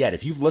not yet,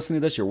 if you've listened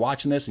to this, you're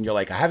watching this, and you're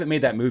like, I haven't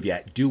made that move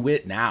yet, do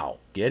it now.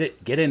 Get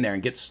in there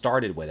and get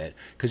started with it,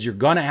 because you're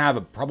gonna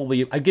have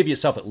I'd give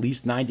yourself at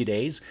least 90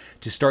 days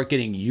to start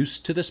getting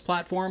used to this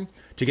platform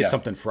to get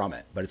something from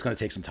it. But it's gonna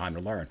take some time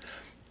to learn.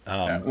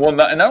 Well,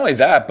 not only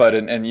that, but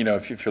and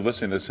if you're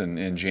listening to this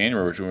in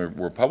January, which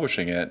we're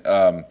publishing it,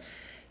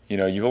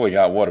 you've only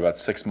got about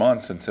 6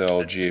 months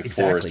until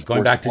GA4 is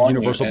going back to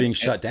Universal being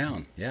shut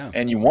down. Yeah.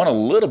 And you want a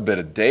little bit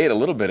of data, a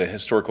little bit of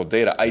historical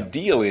data,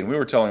 ideally. And we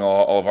were telling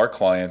all of our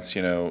clients,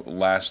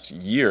 last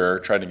year,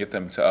 trying to get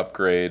them to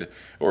upgrade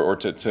or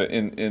to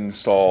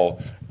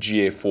install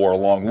GA4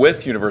 along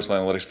with Universal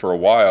Analytics for a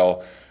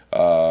while.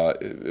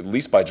 at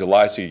least by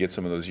July, so you get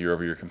some of those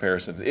year-over-year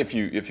comparisons if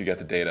you get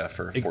the data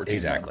for 14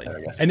 exactly.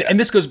 months, I guess. And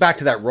this goes back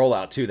to that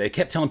rollout too. They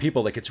kept telling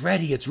people like it's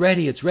ready,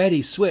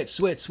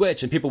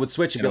 switch, and people would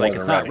switch and be like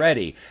it's not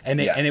ready. And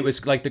and it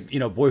was like the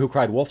Boy Who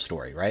Cried Wolf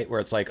story, right? Where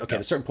it's like okay,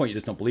 at a certain point you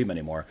just don't believe them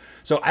anymore.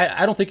 So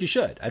I don't think you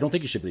should. I don't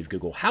think you should believe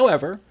Google.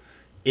 However,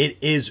 it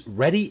is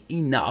ready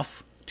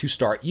enough to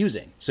start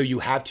using. So you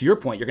have, to your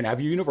point, you're going to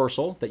have your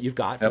universal that you've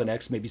got for the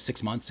next maybe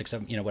 6 months, 6,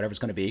 7, whatever it's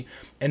going to be.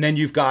 And then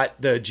you've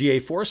got the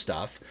GA4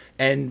 stuff.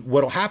 And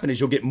what'll happen is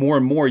you'll get more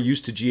and more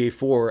used to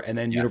GA4 and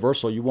then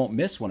universal, you won't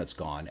miss when it's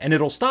gone. And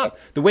it'll stop.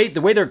 The way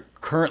they're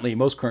currently,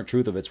 most current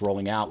truth of it's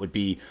rolling out would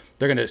be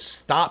they're going to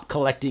stop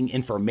collecting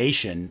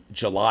information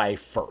July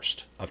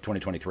 1st of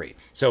 2023.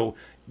 So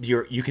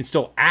you can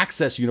still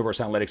access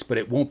Universal Analytics, but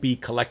it won't be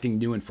collecting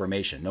new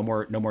information. No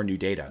more new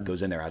data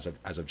goes in there as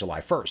of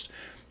July 1st.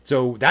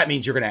 So that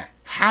means you're going to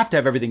have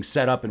everything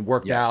set up and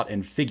worked out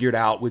and figured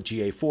out with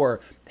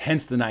GA4,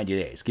 hence the 90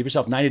 days. Give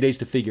yourself 90 days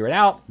to figure it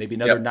out, maybe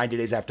another 90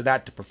 days after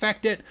that to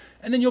perfect it,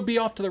 and then you'll be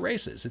off to the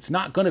races. It's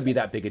not going to be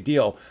that big a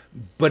deal,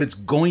 but it's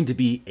going to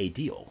be a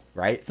deal,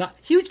 right? It's not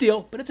a huge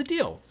deal, but it's a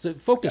deal. So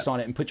focus on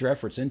it and put your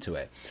efforts into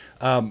it.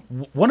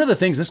 One of the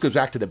things, this goes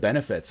back to the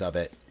benefits of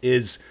it,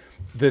 is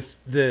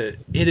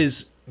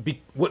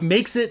what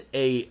makes it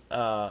a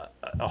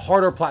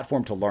harder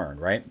platform to learn,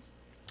 right?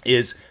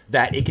 Is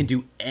that it can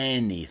do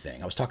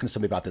anything. I was talking to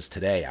somebody about this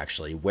today,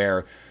 actually,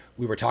 where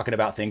we were talking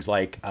about things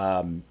like,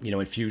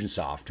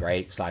 Infusionsoft,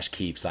 right?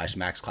 /Keep,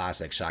 /Max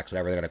Classic,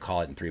 whatever they're going to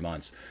call it in 3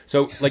 months.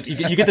 So like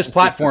you get this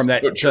platform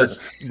that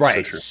does,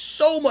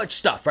 so much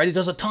stuff, right? It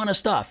does a ton of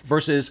stuff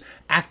versus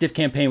Active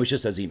Campaign, which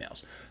just does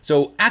emails.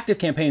 So Active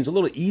Campaign is a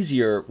little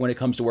easier when it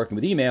comes to working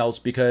with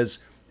emails because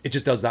it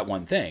just does that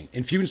one thing.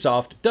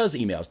 Infusionsoft does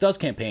emails, does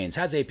campaigns,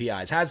 has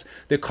APIs, has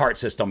the cart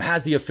system,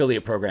 has the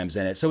affiliate programs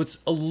in it. So it's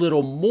a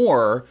little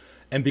more,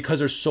 and because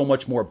there's so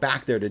much more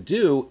back there to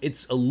do,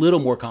 it's a little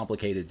more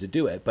complicated to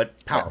do it,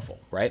 but powerful,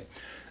 right?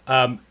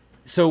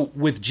 So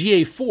with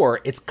GA4,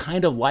 it's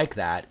kind of like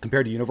that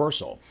compared to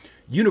Universal.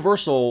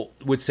 Universal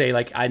would say,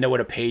 like, I know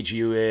what a page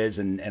view is,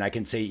 and I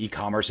can say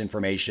e-commerce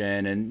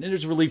information, and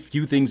there's really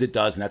few things it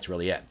does, and that's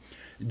really it.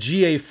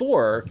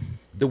 GA4,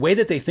 the way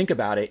that they think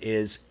about it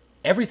is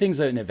everything's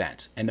an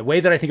event. And the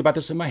way that I think about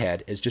this in my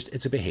head is just,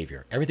 it's a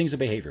behavior. Everything's a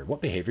behavior. What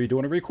behavior do you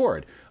want to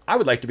record? I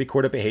would like to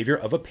record a behavior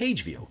of a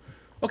page view.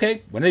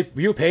 Okay, when they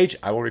view a page,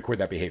 I will record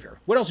that behavior.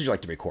 What else would you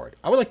like to record?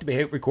 I would like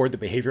to record the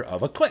behavior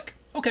of a click.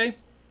 Okay,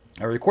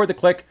 I record the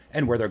click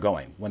and where they're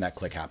going when that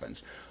click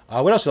happens.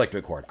 What else would you like to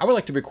record? I would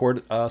like to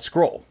record a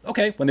scroll.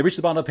 Okay, when they reach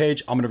the bottom of the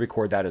page, I'm going to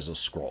record that as a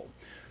scroll.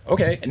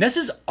 Okay, and this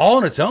is all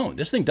on its own.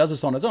 This thing does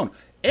this on its own.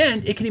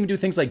 And it can even do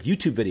things like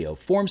YouTube video,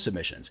 form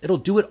submissions. It'll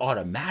do it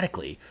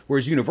automatically.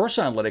 Whereas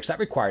Universal Analytics, that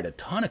required a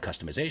ton of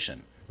customization,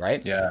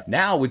 right? Yeah.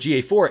 Now with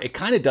GA4, it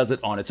kind of does it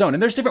on its own.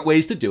 And there's different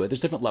ways to do it. There's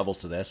different levels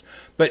to this.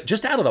 But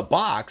just out of the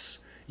box,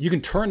 you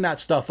can turn that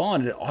stuff on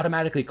and it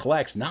automatically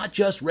collects not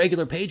just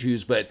regular page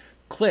views, but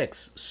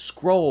clicks,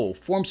 scroll,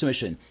 form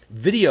submission,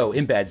 video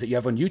embeds that you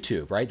have on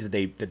YouTube, right? Did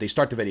they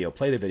start the video,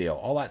 play the video,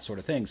 all that sort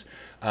of things.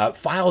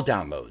 File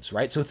downloads,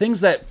 right? So things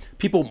that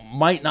people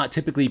might not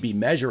typically be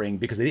measuring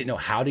because they didn't know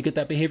how to get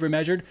that behavior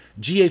measured.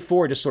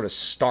 GA4 just sort of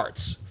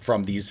starts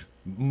from these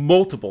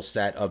multiple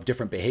set of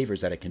different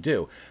behaviors that it can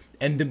do.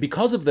 And then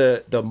because of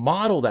the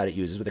model that it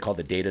uses, what they call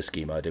the data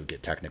schema to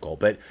get technical,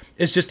 but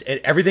it's just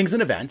everything's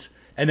an event.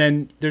 And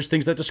then there's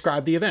things that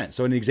describe the event.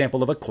 So an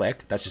example of a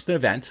click, that's just an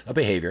event, a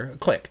behavior, a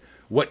click.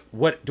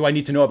 What do I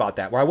need to know about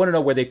that? Well, I want to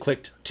know where they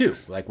clicked to,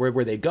 like where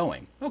were they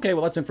going? Okay,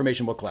 well, that's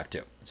information we'll collect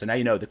too. So now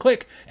you know the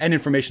click and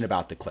information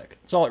about the click.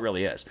 That's all it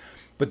really is.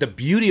 But the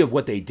beauty of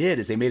what they did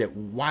is they made it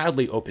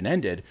wildly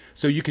open-ended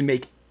so you can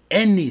make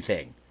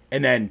anything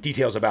and then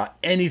details about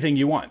anything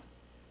you want.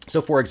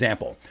 So for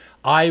example,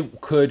 I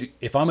could,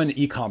 if I'm an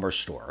e-commerce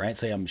store, right?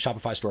 Say I'm a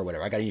Shopify store,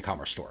 whatever, I got an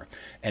e-commerce store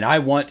and I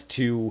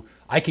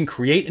can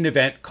create an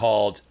event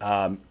called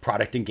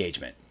product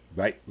engagement.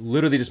 Right?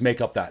 Literally just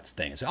make up that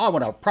thing and say, I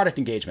want a product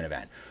engagement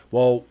event.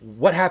 Well,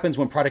 what happens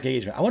when product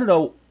engagement? I want to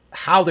know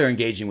how they're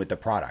engaging with the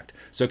product.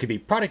 So it could be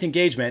product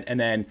engagement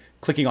and then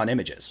clicking on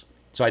images.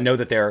 So I know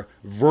that they're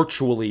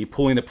virtually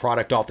pulling the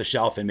product off the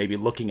shelf and maybe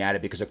looking at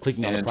it because they're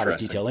clicking on the product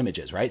detail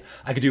images, right?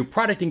 I could do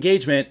product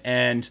engagement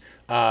and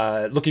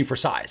looking for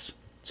size.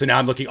 So now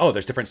I'm looking,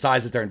 there's different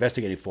sizes they're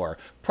investigating for.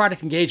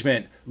 Product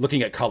engagement,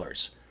 looking at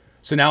colors.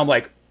 So now I'm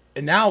like,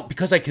 and now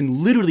because I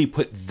can literally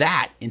put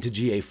that into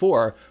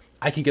GA4,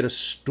 I can get a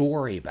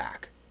story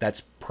back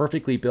that's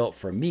perfectly built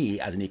for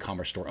me as an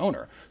e-commerce store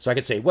owner. So I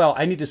could say, well,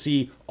 I need to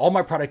see all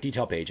my product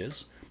detail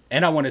pages.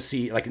 And I want to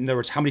see, like, in other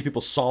words, how many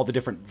people saw the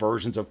different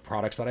versions of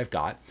products that I've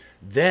got.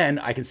 Then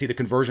I can see the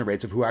conversion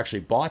rates of who actually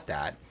bought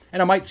that.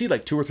 And I might see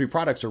like 2 or 3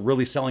 products are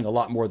really selling a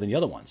lot more than the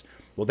other ones.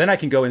 Well, then I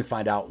can go and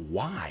find out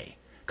why.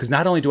 Because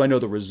not only do I know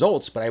the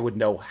results, but I would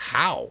know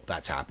how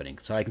that's happening.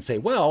 So I can say,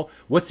 well,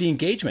 what's the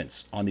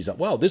engagements on these?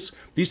 Well,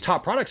 these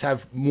top products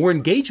have more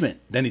engagement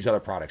than these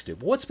other products do.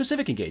 But what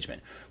specific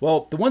engagement?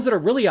 Well, the ones that are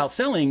really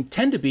outselling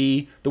tend to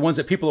be the ones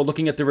that people are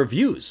looking at the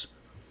reviews,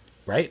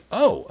 right?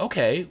 Oh,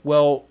 okay.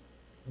 Well,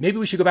 maybe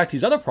we should go back to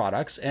these other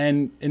products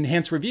and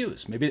enhance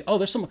reviews. Maybe, oh,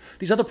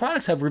 these other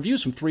products have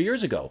reviews from 3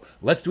 years ago.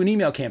 Let's do an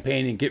email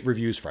campaign and get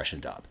reviews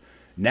freshened up.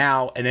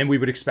 Now, and then we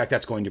would expect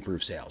that's going to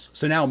improve sales.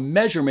 So now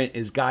measurement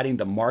is guiding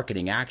the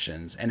marketing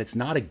actions, and it's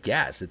not a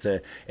guess. It's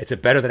a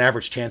better than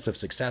average chance of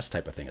success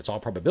type of thing. It's all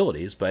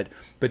probabilities, but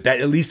that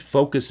at least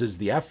focuses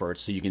the effort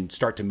so you can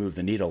start to move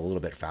the needle a little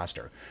bit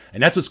faster.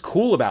 And that's what's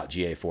cool about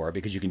GA4,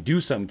 because you can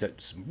do some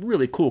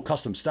really cool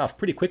custom stuff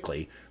pretty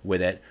quickly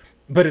with it.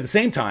 But at the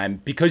same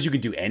time, because you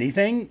can do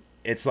anything,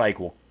 it's like,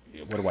 well,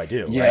 what do I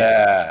do?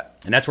 Yeah. Right?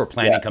 And that's where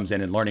planning comes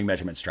in, and learning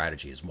measurement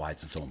strategy is why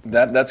it's so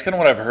important. That's kind of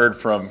what I've heard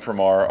from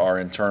our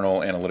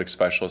internal analytics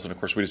specialists. And of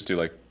course, we just do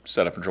like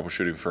setup and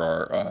troubleshooting for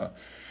our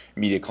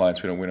media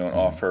clients. We don't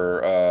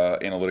offer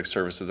analytics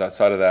services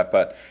outside of that.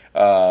 But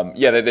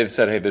they've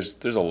said, hey,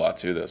 there's a lot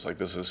to this. Like,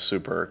 this is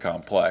super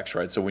complex,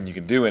 right? So when you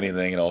can do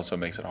anything, it also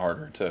makes it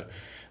harder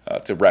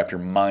to wrap your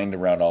mind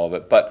around all of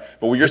it. But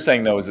what you're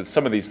saying, though, is that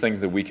some of these things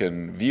that we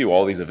can view,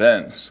 all these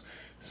events,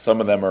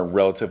 some of them are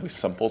relatively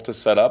simple to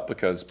set up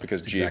because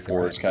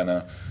GA4 is kind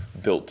of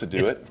built to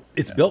do it.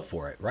 It's built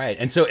for it, right?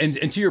 And so,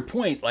 and to your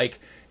point, like,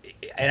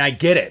 and I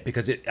get it,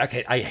 because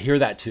I hear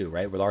that too,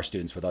 right? With our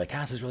students, where they're like,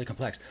 this is really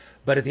complex.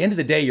 But at the end of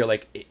the day, you're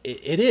like,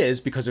 it is,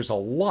 because there's a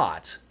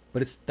lot,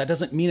 but that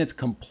doesn't mean it's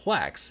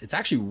complex. It's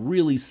actually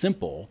really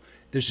simple.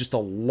 There's just a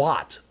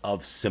lot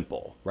of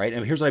simple, right?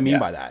 And here's what I mean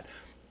by that.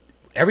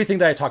 Everything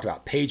that I talked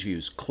about, page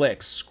views,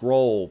 clicks,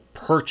 scroll,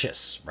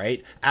 purchase,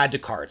 right? Add to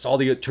carts, all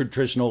the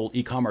traditional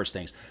e-commerce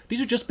things. These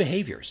are just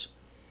behaviors.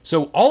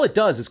 So all it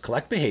does is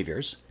collect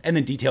behaviors and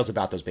then details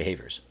about those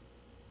behaviors.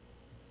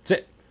 That's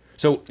it.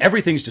 So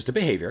everything's just a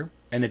behavior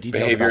and the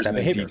details about that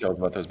behavior. Details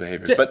about those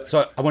behaviors. But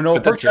so I want to know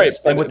a purchase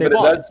and what they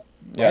bought,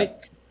 right?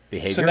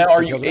 Behavior. So now,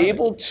 are you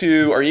able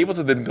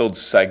to then build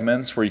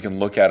segments where you can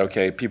look at,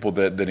 okay, people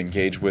that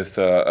engage with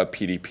a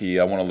PDP?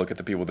 I want to look at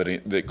the people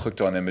that clicked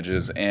on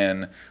images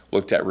and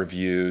looked at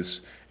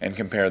reviews and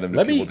compare them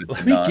to people that did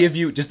not. Let me give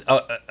you just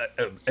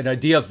an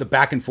idea of the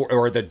back and forth,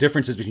 or the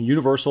differences between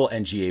Universal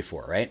and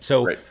GA4, right?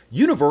 So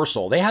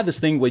Universal, they had this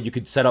thing where you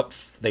could set up,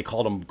 they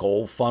called them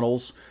goal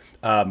funnels,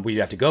 where you'd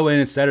have to go in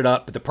and set it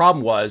up. But the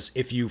problem was,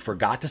 if you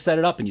forgot to set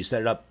it up and you set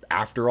it up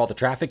after all the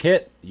traffic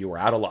hit, you were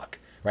out of luck.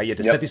 Right, you had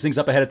to set these things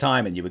up ahead of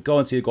time, and you would go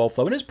and see the goal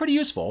flow, and it's pretty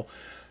useful.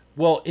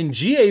 Well, in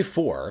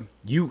GA4,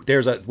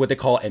 there's what they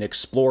call an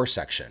Explore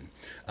section,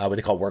 what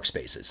they call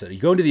workspaces. So you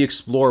go into the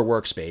Explore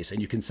workspace,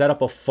 and you can set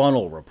up a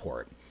funnel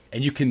report,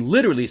 and you can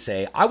literally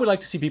say, I would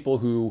like to see people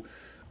who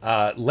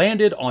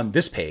landed on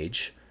this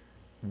page,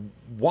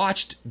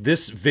 watched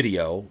this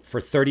video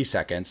for 30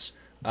 seconds,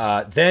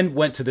 then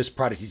went to this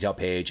product detail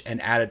page and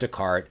added to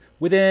cart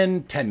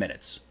within 10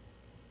 minutes.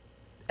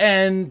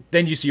 And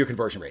then you see your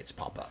conversion rates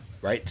pop up,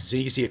 right? So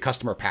you can see a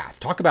customer path.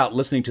 Talk about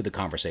listening to the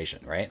conversation,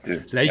 right?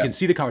 So now you can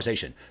see the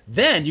conversation.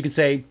 Then you can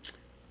say,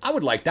 I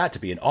would like that to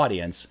be an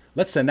audience.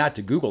 Let's send that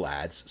to Google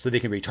Ads so they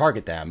can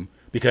retarget them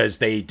because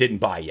they didn't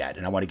buy yet,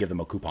 and I want to give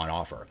them a coupon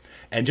offer.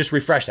 And just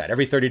refresh that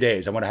every 30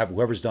 days. I want to have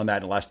whoever's done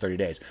that in the last 30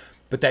 days.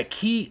 But the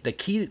key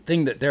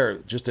thing that they're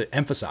just to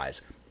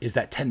emphasize is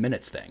that 10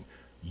 minutes thing.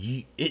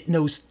 It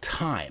knows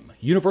time.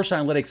 Universal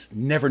Analytics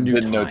never knew time.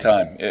 Didn't know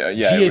time.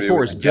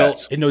 GA4 is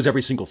built, it knows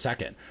every single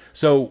second.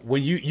 So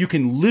when you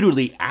can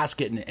literally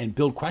ask it and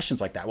build questions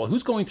like that. Well,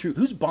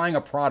 who's buying a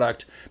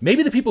product?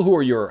 Maybe the people who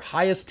are your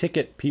highest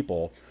ticket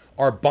people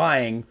are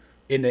buying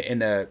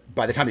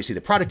by the time they see the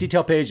product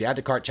detail page, they add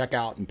to cart,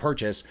 checkout, and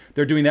purchase,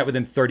 they're doing that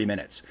within 30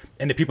 minutes.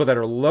 And the people that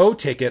are low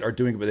ticket are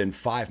doing it within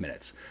 5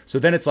 minutes. So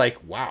then it's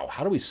like, wow,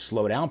 how do we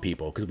slow down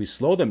people? Because if we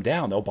slow them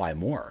down, they'll buy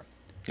more.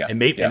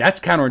 And that's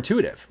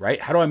counterintuitive, right?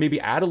 How do I maybe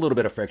add a little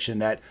bit of friction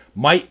that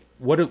might,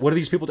 what do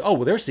these people do? Oh,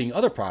 well, they're seeing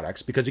other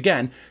products, because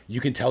again, you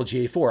can tell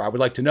GA4, I would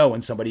like to know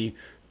when somebody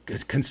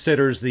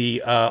considers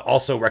the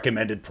also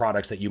recommended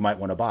products that you might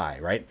want to buy,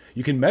 right?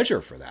 You can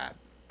measure for that.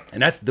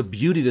 And that's the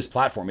beauty of this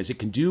platform, is it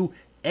can do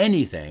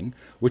anything,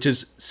 which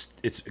is,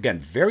 it's again,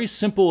 very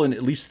simple in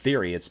at least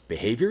theory. It's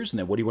behaviors, and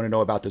then what do you want to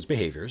know about those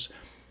behaviors?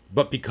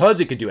 But because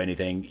it can do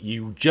anything,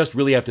 you just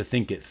really have to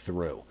think it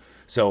through.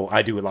 So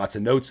I do lots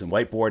of notes and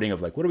whiteboarding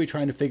of like, what are we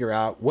trying to figure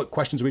out? What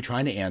questions are we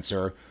trying to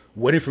answer?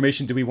 What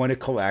information do we want to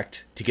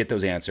collect to get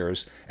those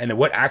answers? And then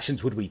what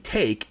actions would we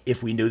take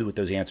if we knew what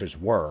those answers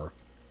were?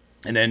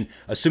 And then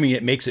assuming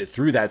it makes it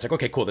through that, it's like,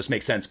 okay, cool, this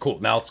makes sense. Cool.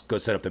 Now let's go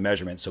set up the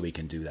measurement so we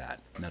can do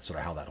that. And that's sort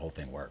of how that whole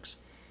thing works.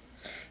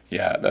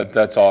 Yeah,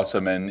 that's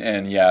awesome.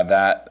 And yeah,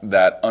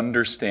 that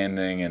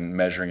understanding and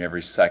measuring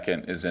every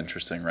second is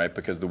interesting, right?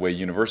 Because the way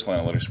Universal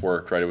Analytics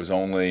worked, right, it was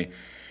only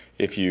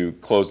if you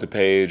closed a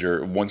page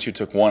or once you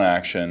took one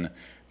action,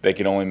 they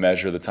could only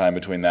measure the time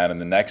between that and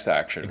the next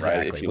action,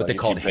 exactly. Right? If What they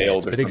called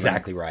hits, but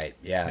exactly right.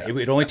 Yeah. It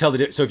would only tell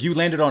so if you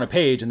landed on a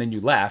page and then you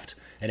left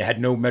and it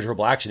had no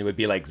measurable action, it would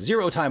be like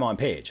 0 time on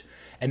page.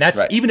 And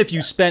that's even if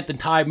you spent the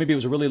time, maybe it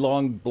was a really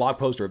long blog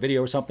post or a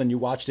video or something, you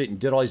watched it and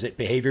did all these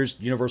behaviors,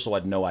 Universal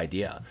had no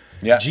idea.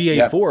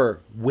 GA4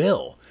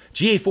 will.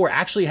 GA4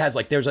 actually has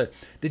like,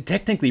 they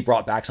technically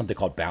brought back something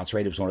called bounce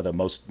rate. It was one of the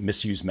most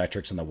misused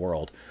metrics in the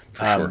world.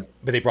 Sure.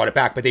 But they brought it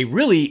back. But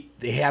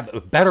they have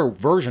a better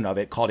version of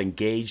it called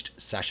engaged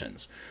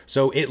sessions.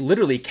 So it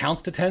literally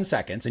counts to 10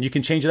 seconds, and you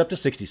can change it up to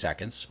 60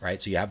 seconds,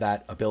 right? So you have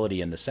that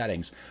ability in the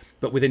settings.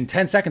 But within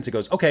 10 seconds, it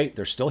goes, okay,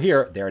 they're still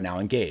here. They're now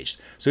engaged.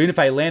 So even if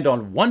I land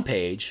on one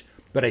page,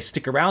 but I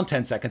stick around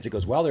 10 seconds, it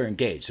goes, well, they're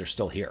engaged. They're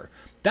still here.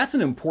 That's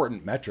an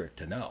important metric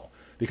to know,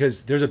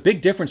 because there's a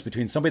big difference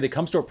between somebody that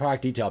comes to a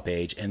product detail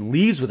page and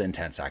leaves within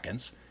 10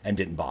 seconds and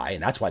didn't buy,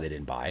 and that's why they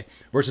didn't buy,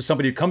 versus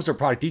somebody who comes to a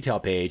product detail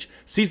page,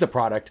 sees the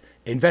product,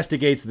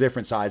 investigates the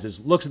different sizes,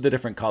 looks at the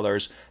different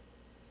colors,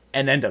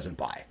 and then doesn't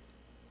buy,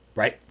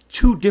 right?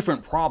 Two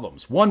different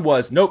problems. One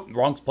was, nope,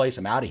 wrong place,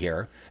 I'm out of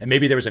here. And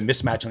maybe there was a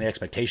mismatch on the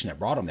expectation that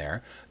brought them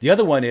there. The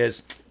other one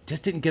is,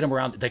 just didn't get them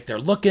around. Like, they're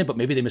looking, but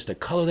maybe they missed a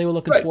color they were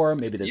looking for.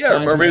 Maybe the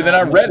size or maybe they're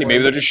not ready.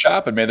 Maybe they're just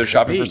shopping. Maybe they're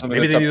shopping for something.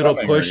 Maybe that's they need a little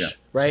upcoming, push,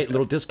 right?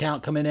 Little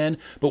discount coming in.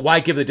 But why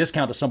give the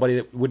discount to somebody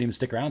that wouldn't even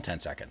stick around 10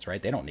 seconds,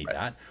 right? They don't need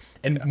that.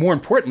 And more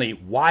importantly,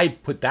 why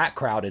put that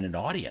crowd in an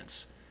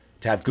audience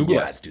to have Google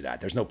ads do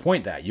that? There's no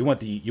point in that. You want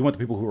the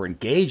people who are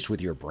engaged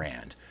with your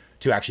brand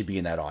to actually be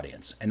in that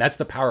audience. And that's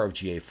the power of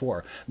GA4.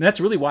 And that's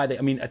really why at the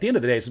end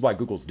of the day, this is why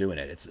Google's doing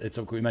it. It's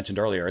like we mentioned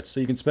earlier, it's so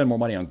you can spend more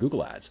money on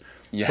Google ads.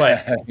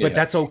 Yeah. But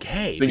that's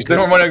okay. So you spend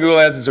more money on Google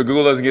ads, and so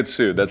Google doesn't get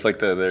sued. That's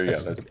like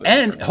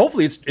and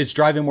hopefully it's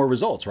driving more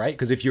results, right?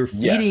 Because if you're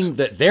feeding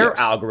their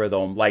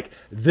algorithm, like,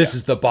 this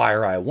is the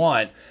buyer I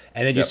want,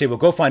 and then you say, well,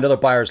 go find other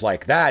buyers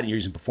like that, and you're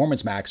using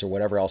Performance Max or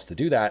whatever else to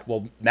do that.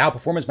 Well, now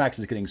Performance Max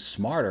is getting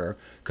smarter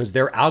because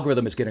their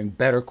algorithm is getting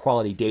better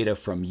quality data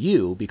from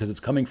you because it's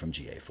coming from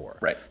GA4.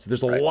 Right. So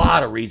there's a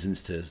lot of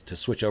reasons to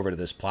switch over to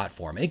this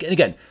platform. And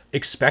again,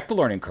 expect the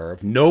learning curve.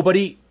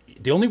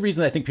 The only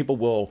reason I think people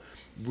will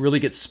really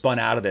get spun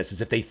out of this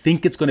is if they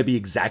think it's going to be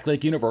exactly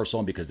like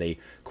Universal, and because they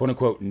quote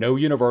unquote know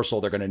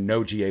Universal, they're going to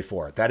know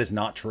GA4. That is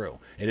not true.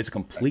 It is a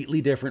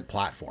completely different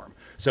platform.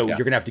 So you're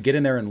going to have to get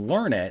in there and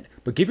learn it,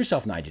 but give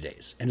yourself 90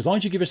 days. And as long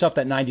as you give yourself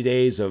that 90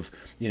 days of,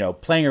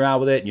 playing around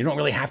with it, and you don't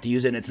really have to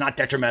use it, and it's not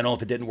detrimental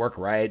if it didn't work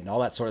right and all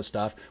that sort of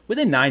stuff,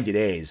 within 90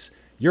 days,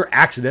 you're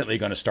accidentally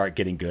going to start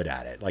getting good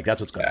at it. Like, that's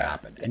what's going to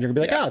happen. And you're going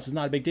to be like, this is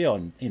not a big deal.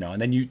 And, and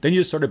then you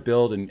just sort of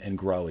build and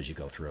grow as you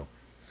go through.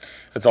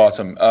 That's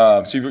awesome.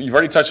 So you've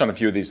already touched on a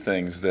few of these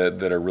things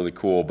that are really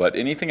cool, but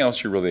anything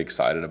else you're really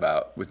excited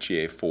about with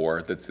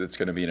GA4 that's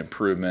going to be an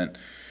improvement,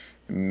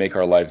 make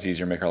our lives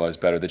easier, make our lives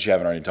better, that you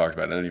haven't already talked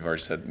about? I know you've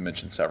already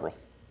mentioned several.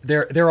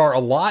 There's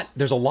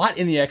a lot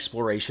in the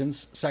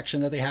explorations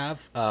section that they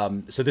have.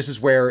 So this is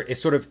where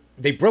it's sort of,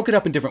 they broke it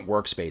up in different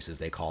workspaces,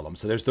 they call them.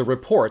 So there's the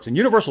reports, and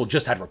Universal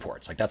just had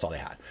reports, like that's all they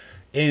had.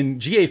 In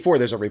GA4,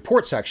 there's a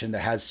report section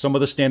that has some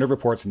of the standard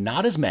reports,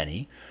 not as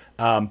many,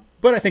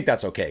 but I think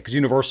that's okay because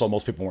Universal,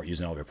 most people weren't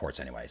using all the reports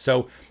anyway.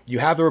 So you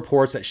have the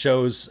reports that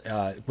shows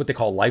what they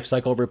call life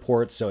cycle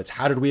reports. So it's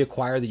how did we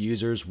acquire the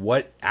users?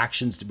 What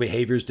actions,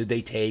 behaviors did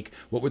they take?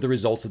 What were the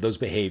results of those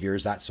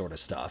behaviors? That sort of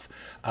stuff.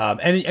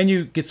 And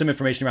you get some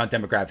information around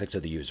demographics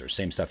of the users,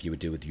 same stuff you would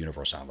do with the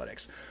Universal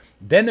Analytics.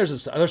 Then there's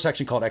this other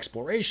section called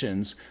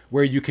explorations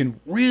where you can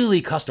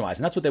really customize.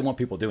 And that's what they want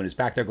people doing is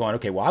back there going,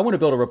 okay, well, I want to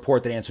build a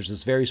report that answers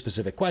this very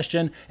specific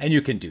question. And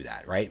you can do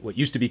that, right? What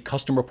used to be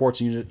custom reports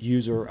and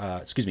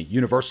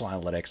Universal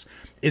Analytics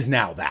is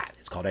now that.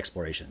 It's called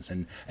explorations.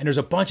 And there's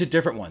a bunch of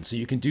different ones. So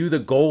you can do the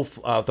goal,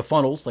 the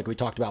funnels like we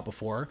talked about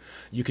before.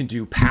 You can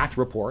do path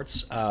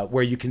reports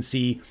where you can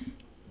see,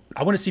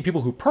 I want to see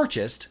people who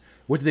purchased.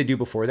 What did they do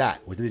before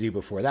that? What did they do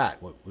before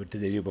that? What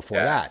did they do before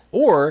that?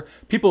 Or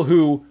people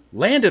who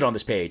landed on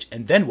this page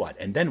and then what?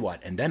 And then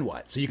what? And then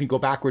what? So you can go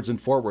backwards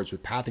and forwards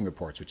with pathing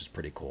reports, which is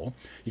pretty cool.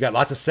 You got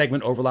lots of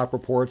segment overlap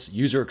reports,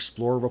 user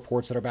explorer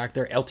reports that are back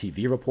there,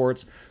 LTV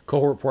reports,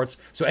 cohort reports.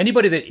 So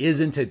anybody that is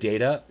into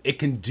data, it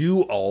can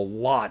do a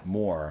lot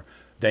more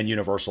than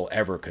Universal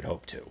ever could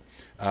hope to.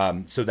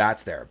 So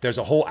that's there. There's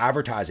a whole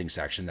advertising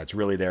section that's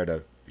really there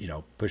to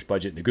push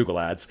budget into Google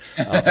ads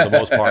for the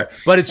most part,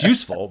 but it's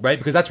useful, right?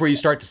 Because that's where you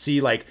start to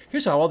see like,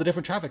 here's how all the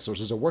different traffic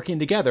sources are working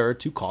together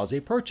to cause a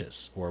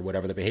purchase or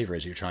whatever the behavior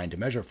is you're trying to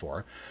measure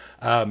for.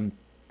 And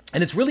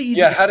it's really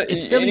easy.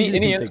 It's fairly easy to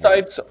configure. Any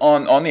insights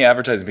on the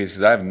advertising piece?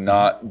 Because I have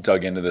not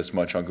dug into this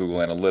much on Google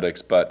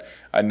Analytics, but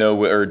I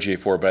know, or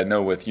GA4, but I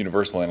know with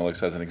Universal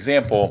Analytics as an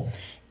example,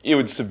 it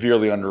would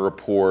severely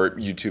underreport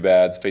YouTube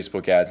ads,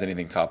 Facebook ads,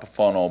 anything top of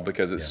funnel,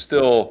 because it's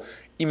still,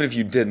 even if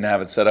you didn't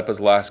have it set up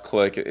as last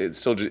click, it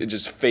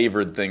just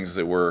favored things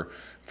that were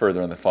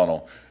further in the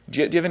funnel.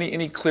 Do you have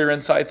any clear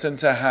insights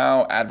into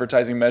how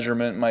advertising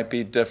measurement might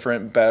be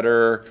different,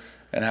 better,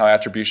 and how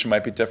attribution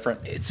might be different?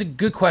 It's a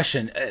good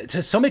question.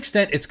 To some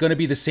extent, it's going to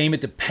be the same.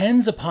 It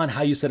depends upon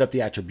how you set up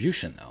the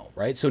attribution, though,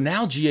 right? So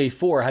now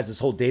GA4 has this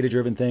whole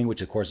data-driven thing,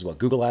 which of course is what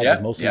Google Ads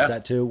is mostly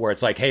set to, where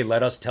it's like, hey,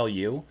 let us tell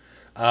you.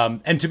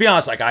 And to be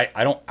honest, like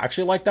I don't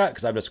actually like that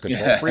because I'm just a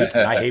control freak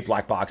and I hate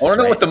black boxes. I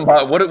want to know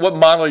right? what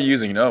model are you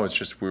using? No, it's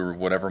just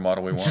whatever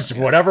model we want. Just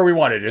whatever we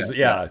wanted is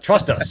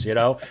trust us,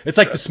 It's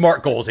like the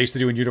SMART goals they used to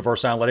do in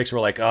Universal Analytics. We're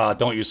like,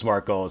 don't use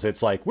SMART goals.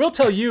 It's like, we'll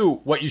tell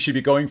you what you should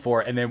be going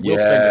for and then we'll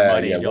spend your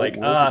money. And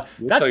you're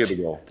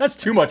that's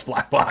too much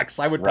black box.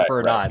 I would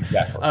prefer not.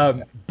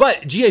 Exactly.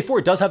 But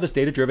GA4 does have this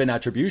data-driven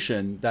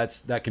attribution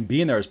that can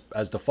be in there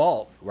as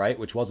default, right?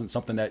 Which wasn't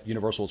something that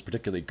Universal was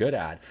particularly good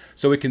at.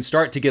 So it can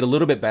start to get a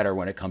little bit better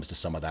when it comes to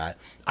some of that.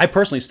 I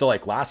personally still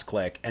like last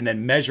click and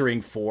then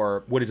measuring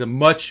for what is a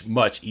much,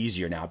 much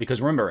easier now.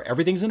 Because remember,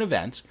 everything's an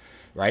event,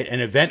 right? An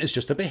event is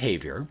just a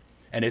behavior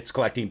and it's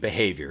collecting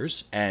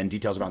behaviors and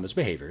details around those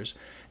behaviors.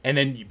 And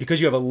then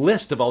because you have a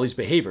list of all these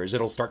behaviors,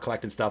 it'll start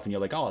collecting stuff and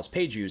you're like, oh, it's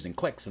page views and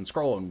clicks and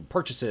scroll and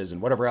purchases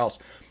and whatever else.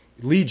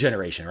 Lead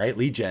generation, right?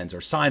 Lead gens or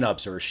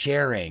signups or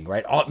sharing,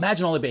 right?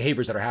 Imagine all the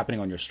behaviors that are happening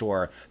on your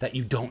store that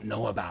you don't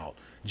know about.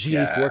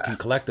 GA4 can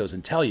collect those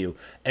and tell you.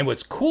 And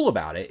what's cool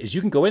about it is you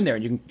can go in there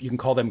and you can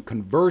call them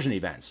conversion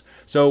events.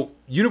 So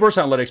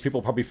Universal Analytics, people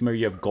are probably familiar,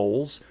 you have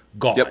goals,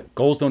 gone. Yep.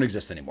 Goals don't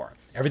exist anymore.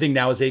 Everything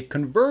now is a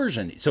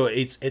conversion. So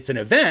it's an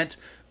event,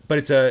 but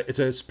it's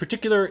a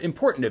particular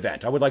important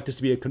event. I would like this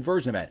to be a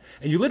conversion event.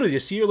 And you literally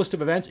just see your list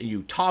of events and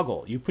you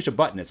toggle, you push a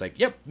button. It's like,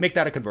 yep, make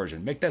that a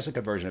conversion. Make this a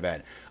conversion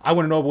event. I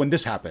want to know when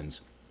this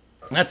happens.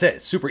 And that's it.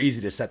 It's super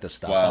easy to set this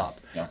stuff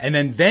up. Yeah. And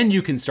then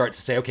you can start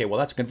to say, okay, well,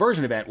 that's a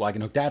conversion event. Well, I can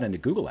hook that into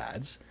Google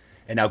Ads.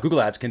 And now Google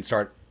Ads can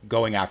start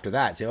going after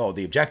that. Say, oh,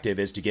 the objective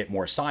is to get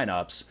more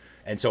signups.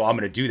 And so I'm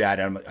going to do that.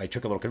 And I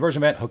took a little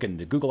conversion event, hook it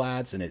into Google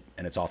Ads, and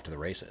it's off to the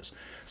races.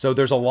 So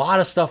there's a lot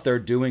of stuff they're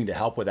doing to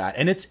help with that.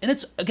 And it's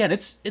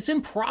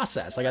in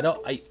process. Like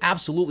I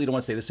absolutely don't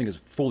want to say this thing is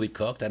fully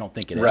cooked. I don't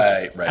think it is.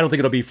 Right. I don't think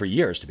it'll be for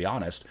years, to be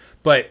honest.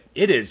 But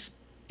it is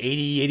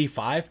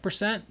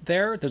 85%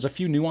 there. There's a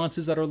few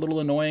nuances that are a little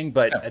annoying,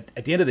 but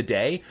at the end of the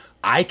day,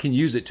 I can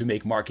use it to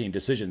make marketing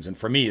decisions. And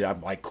for me,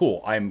 I'm like,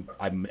 cool, I'm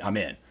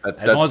in.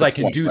 As long as I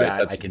can do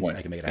that, I can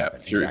make it happen.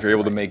 If you're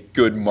able to make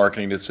good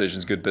marketing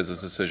decisions, good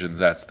business decisions,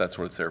 that's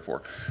what it's there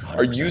for.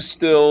 100%.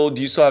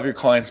 Do you still have your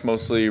clients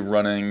mostly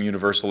running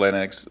Universal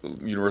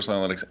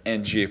Analytics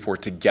and GA4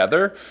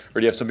 together?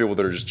 Or do you have some people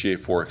that are just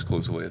GA4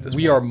 exclusively at this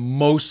point? We are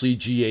mostly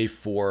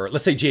GA4,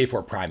 let's say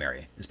GA4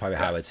 primary is probably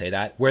how I would say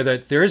that, where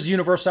there is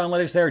Universal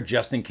Analytics there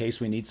just in case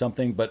we need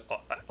something, but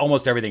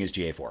almost everything is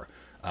GA4.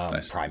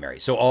 Nice. Primary.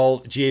 So all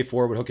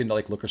GA4 would hook into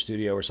like Looker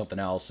Studio or something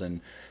else,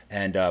 and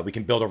we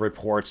can build our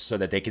reports so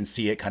that they can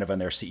see it kind of on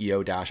their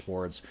CEO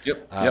dashboards.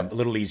 Yep. A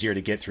little easier to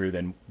get through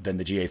than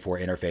the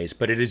GA4 interface,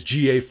 but it is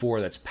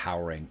GA4 that's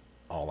powering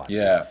all that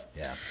stuff.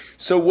 Yeah.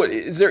 So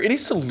is there any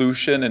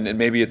solution, and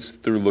maybe it's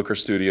through Looker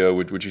Studio,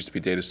 which used to be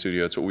Data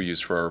Studio, it's what we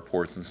use for our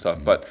reports and stuff,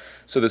 but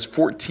so this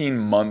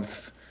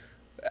 14-month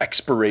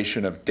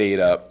expiration of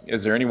data,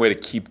 is there any way to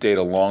keep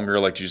data longer?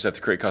 Like, do you just have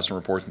to create custom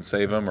reports and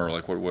save them, or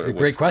like what?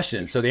 Great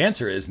question. So the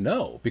answer is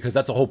no, because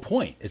that's the whole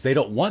point. Is they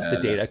don't want the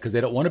data because they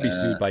don't want to be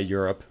sued by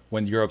Europe.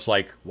 When Europe's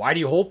like, why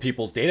do you hold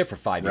people's data for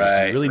 5 years?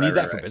 Do you really need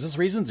that for business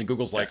reasons? And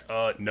Google's like,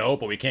 no,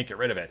 but we can't get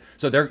rid of it.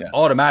 So they're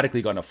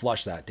automatically going to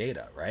flush that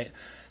data, right?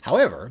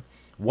 However,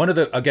 one of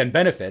the, again,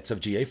 benefits of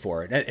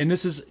GA4, and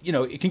this is,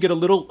 it can get a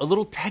little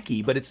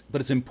techie, but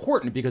it's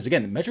important because,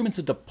 again, the measurement's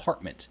a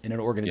department in an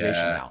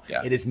organization now.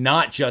 Yeah. It is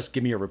not just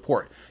give me a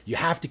report. You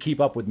have to keep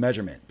up with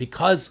measurement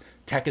because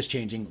tech is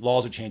changing,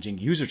 laws are changing,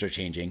 users are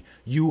changing.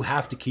 You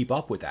have to keep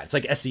up with that. It's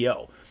like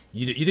SEO.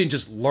 You didn't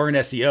just learn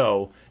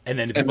SEO and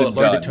then the people that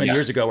learned it 20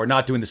 years ago are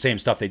not doing the same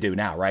stuff they do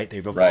now, right?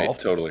 They've evolved. Right,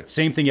 totally.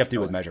 Same thing you have to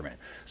do with measurement.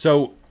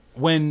 So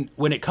when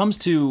it comes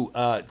to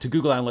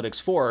Google Analytics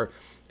 4,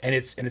 and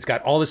it's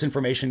got all this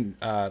information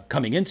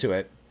coming into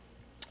it.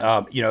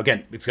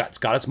 Again, it's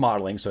got its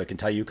modeling, so it can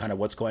tell you kind of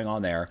what's going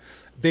on there.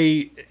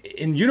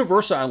 In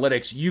Universal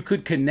Analytics, you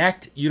could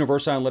connect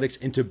Universal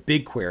Analytics into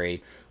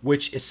BigQuery,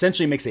 which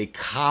essentially makes a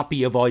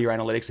copy of all your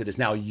analytics. It is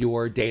now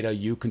your data,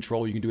 you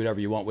control, you can do whatever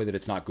you want with it.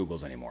 It's not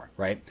Google's anymore,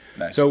 right?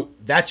 Nice. So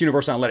that's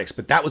Universal Analytics,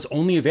 but that was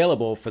only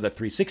available for the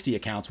 360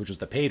 accounts, which was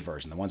the paid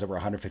version, the ones that were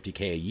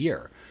 $150K a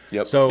year.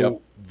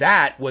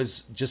 That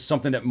was just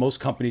something that most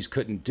companies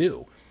couldn't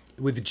do.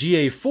 With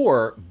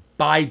GA4,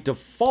 by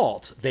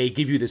default, they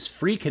give you this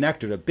free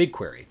connector to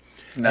BigQuery.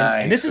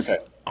 Nice. And this is,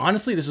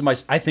 honestly,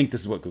 I think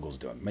this is what Google's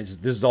doing. This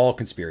is all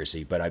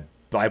conspiracy, but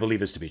I believe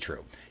this to be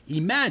true.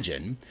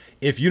 Imagine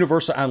if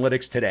Universal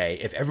Analytics today,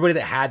 if everybody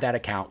that had that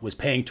account was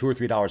paying $2 or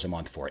 $3 a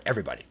month for it,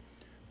 everybody.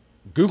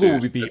 Google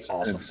would be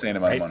awesome. An insane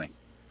amount of money.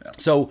 Yeah.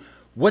 So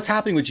what's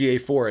happening with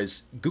GA4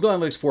 is Google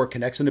Analytics 4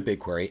 connects into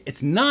BigQuery.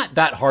 It's not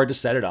that hard to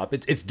set it up.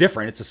 It's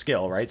different. It's a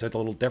skill, right? So it's a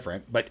little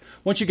different. But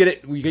once you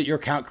get your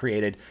account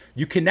created,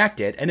 you connect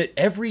it, and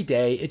every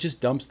day it just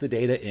dumps the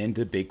data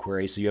into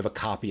BigQuery, so you have a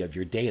copy of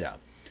your data.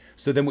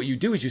 So then what you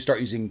do is you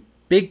start using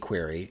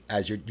BigQuery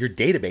as your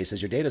database,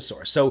 as your data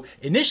source. So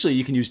initially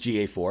you can use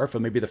GA4 for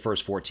maybe the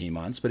first 14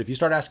 months, but if you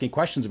start asking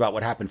questions about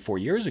what happened 4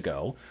 years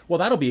ago, well,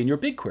 that'll be in your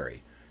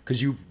BigQuery.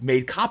 because you've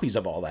made copies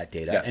of all that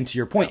data. Yeah. And to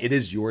your point, it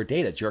is your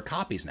data. It's your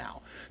copies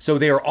now. So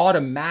they are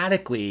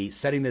automatically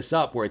setting this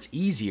up where it's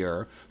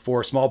easier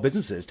for small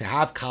businesses to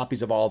have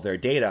copies of all of their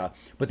data.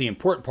 But the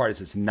important part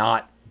is it's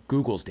not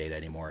Google's data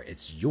anymore.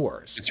 It's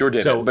yours. It's your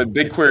data. So but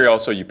BigQuery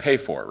also you pay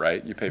for,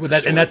 right? You pay for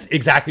that, and that's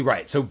exactly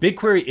right. So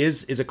BigQuery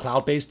is a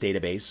cloud-based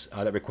database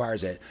that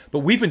requires it, but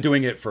we've been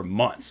doing it for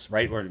months,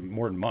 right? Or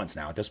more than months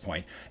now at this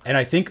point. And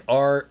I think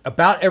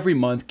about every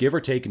month, give or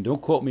take, and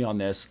don't quote me on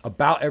this,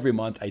 about every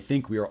month, I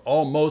think we are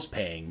almost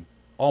paying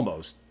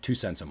 2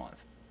 cents a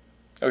month.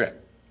 Okay.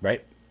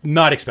 Right?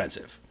 Not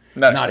expensive.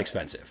 Not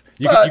expensive.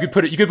 You could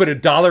put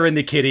 $1 in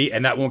the kitty,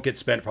 and that won't get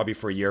spent probably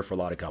for a year for a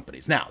lot of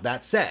companies. Now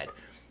that said,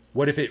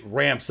 what if it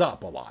ramps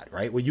up a lot,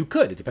 right? Well, you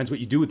could. It depends what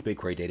you do with the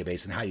BigQuery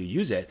database and how you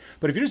use it.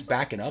 But if you're just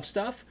backing up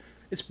stuff,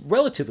 it's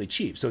relatively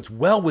cheap. So it's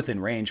well within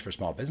range for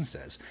small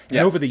businesses. And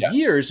over the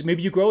years,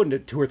 maybe you grow into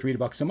 $2 or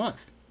 $3 a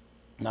month.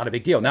 Not a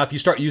big deal. Now, if you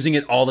start using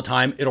it all the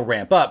time, it'll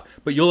ramp up.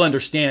 But you'll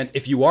understand,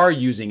 if you are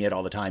using it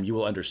all the time, you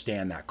will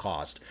understand that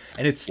cost.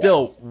 And it's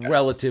still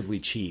relatively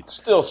cheap.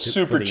 Still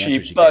super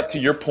cheap. But to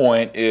your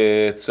point,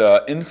 it's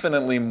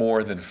infinitely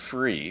more than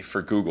free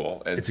for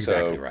Google. And it's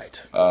exactly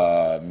right.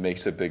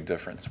 Makes a big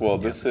difference. Well,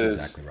 this is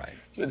exactly right.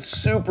 It's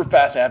super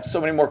fast. I have so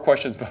many more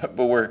questions, but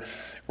we're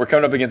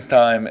coming up against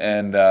time.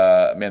 And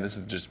man, this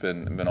has just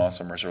been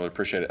awesome, Mercer. Really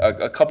appreciate it.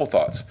 A couple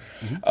thoughts.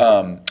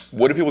 Mm-hmm.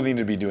 What do people need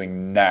to be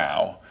doing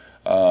now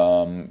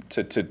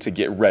to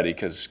get ready?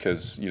 Because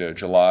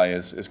July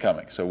is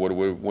coming. So what do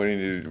you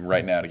need to do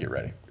right now to get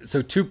ready?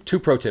 So two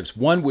pro tips.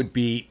 One would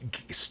be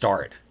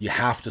start. You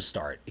have to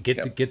start.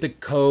 Get the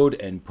code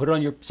and put it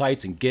on your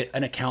sites and get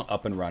an account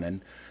up and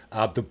running.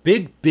 The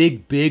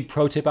big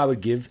pro tip I would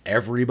give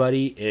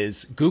everybody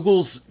is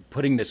Google's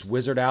putting this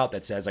wizard out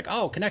that says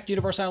connect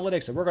Universal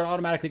Analytics and we're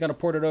automatically going to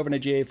port it over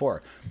into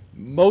GA4.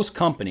 Most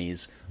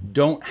companies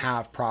don't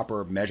have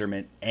proper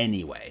measurement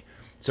anyway.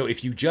 So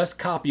if you just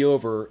copy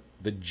over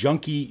the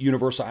junky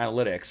Universal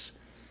Analytics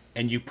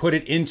and you put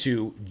it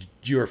into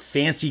your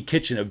fancy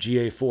kitchen of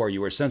GA4,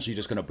 you are essentially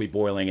just going to be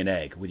boiling an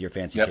egg with your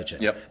fancy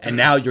kitchen. And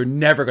now you're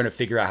never going to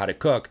figure out how to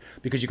cook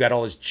because you got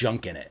all this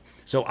junk in it.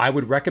 So I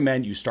would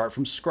recommend you start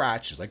from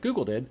scratch, just like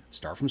Google did.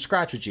 Start from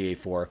scratch with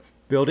GA4.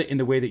 Build it in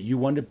the way that you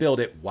want to build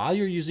it while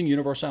you're using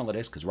Universal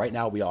Analytics, because right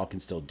now we all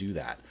can still do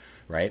that,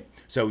 right?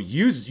 So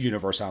use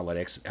Universal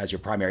Analytics as your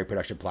primary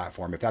production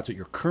platform. If that's what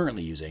you're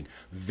currently using,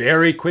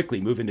 very quickly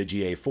move into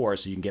GA4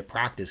 so you can get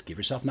practice. Give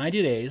yourself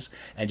 90 days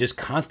and just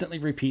constantly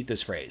repeat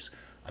this phrase.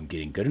 I'm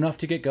getting good enough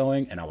to get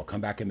going, and I will come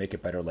back and make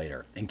it better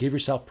later. And give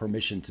yourself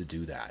permission to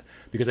do that.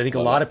 Because I think a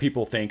lot of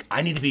people think,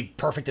 I need to be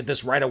perfect at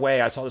this right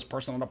away. I saw this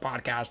person on a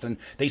podcast, and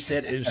they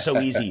said it was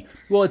so easy.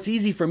 Well, it's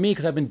easy for me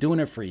because I've been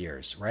doing it for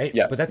years, right?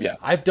 Yeah. But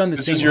I've done the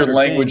same. This is your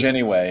language things.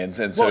 Anyway, and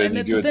so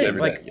you do it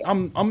every day.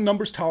 I'm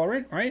numbers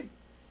tolerant, right?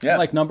 Yeah. I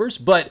like numbers,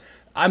 but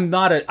I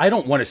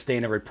don't want to stay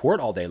in a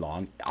report all day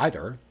long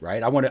either,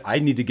 right? I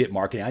need to get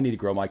marketing. I need to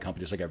grow my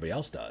company just like everybody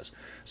else does.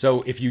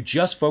 So if you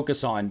just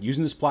focus on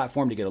using this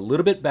platform to get a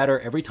little bit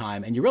better every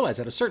time, and you realize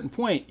at a certain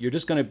point, you're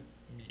just going to,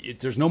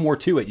 there's no more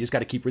to it. You just got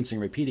to keep rinsing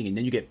and repeating, and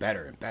then you get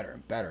better and better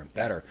and better and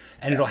better,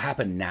 and it'll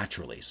happen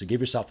naturally. So give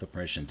yourself the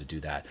permission to do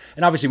that.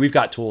 And obviously we've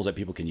got tools that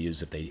people can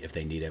use if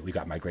they need it. We've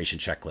got migration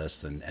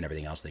checklists and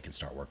everything else they can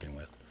start working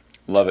with.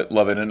 Love it,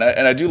 and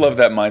I do love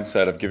that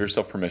mindset of give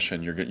yourself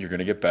permission. You're going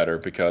to get better,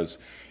 because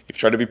if you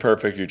try to be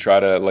perfect, you try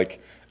to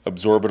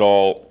absorb it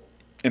all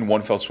in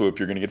one fell swoop,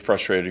 you're going to get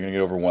frustrated, you're going to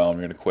get overwhelmed,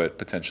 you're going to quit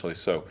potentially.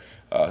 So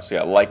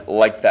yeah,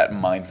 like that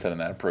mindset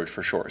and that approach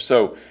for sure.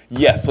 So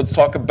yes, let's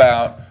talk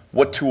about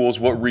what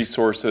tools, what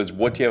resources,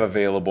 what do you have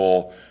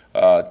available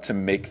to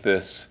make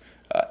this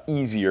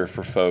easier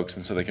for folks,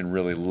 and so they can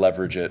really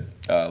leverage it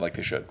like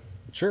they should.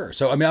 Sure.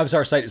 So, obviously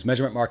our site is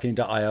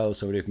measurementmarketing.io,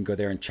 so you can go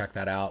there and check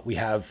that out. We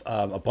have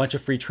a bunch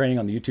of free training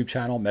on the YouTube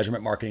channel,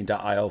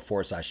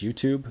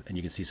 measurementmarketing.io/YouTube, and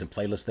you can see some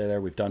playlists there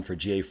we've done for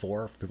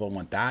GA4 for people who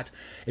want that.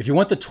 If you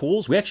want the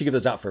tools, we actually give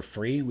those out for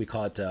free. We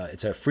call it,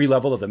 it's a free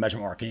level of the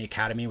Measurement Marketing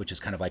Academy, which is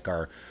kind of like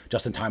our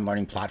just-in-time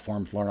learning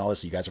platform to learn all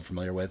this that you guys are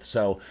familiar with.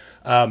 So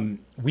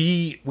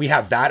we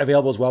have that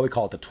available as well. We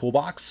call it the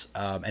Toolbox,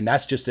 and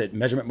that's just at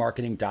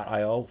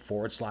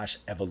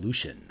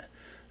measurementmarketing.io/evolution.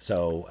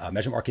 So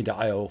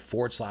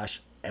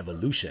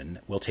measurementmarketing.io/evolution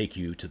will take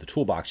you to the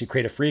Toolbox. You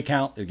create a free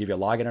account. It'll give you a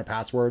login and a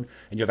password,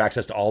 and you have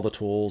access to all the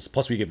tools.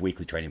 Plus, we give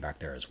weekly training back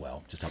there as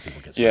well, just how people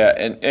get started. Yeah,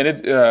 and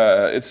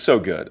it's so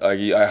good.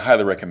 I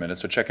highly recommend it.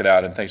 So check it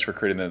out, and thanks for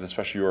creating the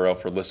special URL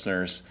for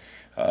listeners.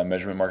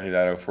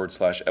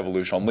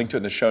 measurementmarketing.io/evolution. I'll link to it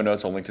in the show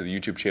notes. I'll link to the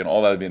YouTube channel.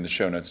 All that will be in the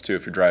show notes too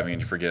if you're driving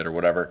and you forget or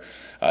whatever.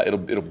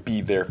 It'll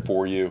be there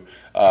for you.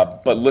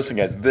 But listen,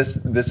 guys,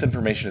 this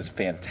information is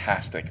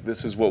fantastic.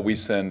 This is what we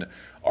send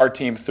our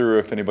team through.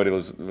 If anybody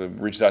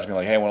reaches out to me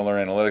like, hey, I want to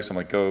learn analytics, I'm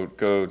like, go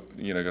to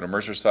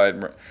Mercer's site,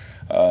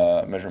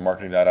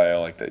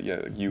 measurementmarketing.io. Like that,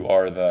 yeah, you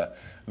are the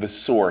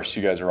source.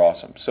 You guys are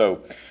awesome.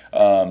 So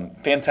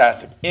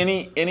fantastic.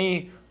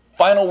 Any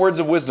final words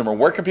of wisdom, or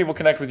where can people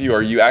connect with you?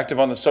 Are you active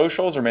on the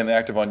socials or mainly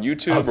active on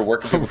YouTube, or where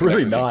can people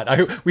really connect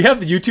with you? We have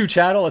the YouTube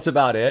channel. That's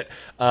about it.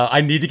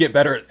 I need to get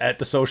better at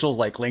the socials,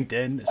 like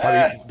LinkedIn. It's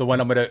probably the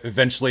one I'm going to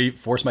eventually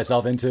force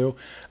myself into.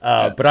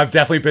 But I've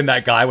definitely been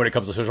that guy when it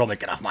comes to social. I'm like,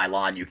 get off my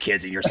lawn, you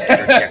kids and your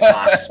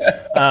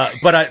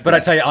TikToks. But I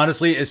tell you,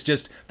 honestly, it's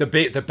just the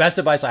best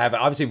advice I have.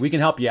 Obviously, we can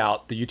help you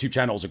out. The YouTube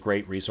channel is a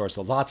great resource.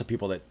 There's lots of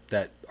people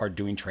that are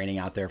doing training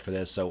out there for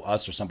this. So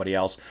us or somebody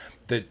else.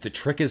 The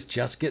trick is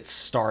just get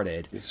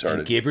started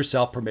and give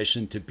yourself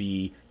permission to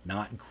be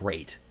not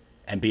great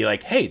and be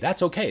like, hey,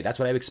 that's okay. That's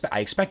what I expect. I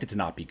expect it to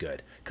not be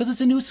good because it's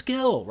a new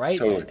skill, right?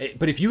 Totally.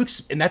 But if you,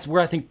 and that's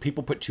where I think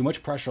people put too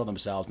much pressure on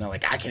themselves and they're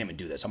like, I can't even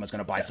do this. Someone's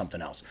going to buy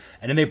something else.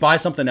 And then they buy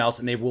something else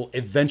and they will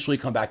eventually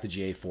come back to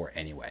GA4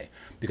 anyway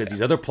because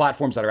these other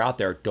platforms that are out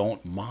there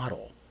don't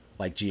model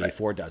like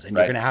GA4 does. And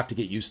you're going to have to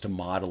get used to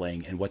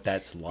modeling and what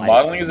that's like.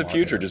 Modeling is a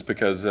future just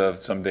because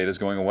some data is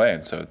going away.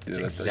 And so that's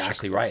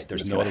exactly right.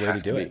 There's no other way to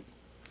do it.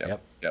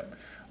 Yep.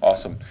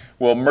 Awesome.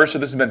 Well, Mercer,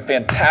 this has been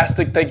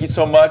fantastic. Thank you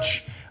so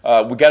much.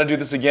 We got to do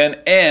this again.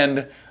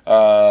 And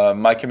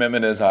my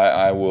commitment is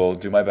I will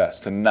do my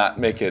best to not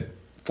make it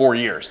 4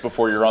 years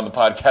before you're on the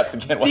podcast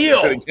again.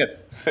 Deal.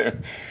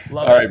 Soon.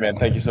 All right, man.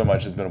 Thank you so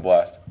much. It's been a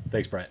blast.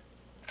 Thanks, Brett.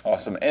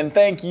 Awesome. And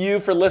thank you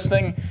for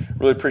listening.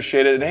 Really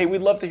appreciate it. And hey,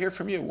 we'd love to hear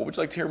from you. What would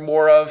you like to hear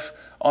more of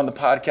on the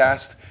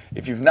podcast?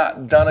 If you've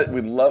not done it,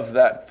 we'd love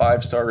that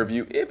 5-star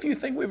review if you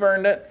think we've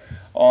earned it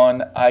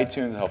on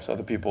iTunes. It helps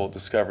other people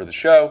discover the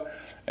show.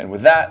 And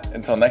with that,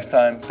 until next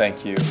time,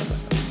 thank you for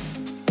listening.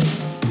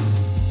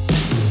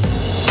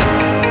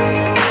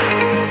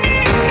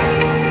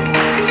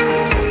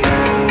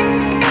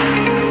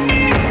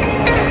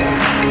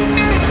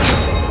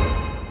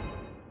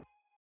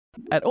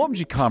 At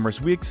OMG Commerce,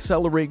 we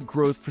accelerate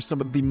growth for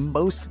some of the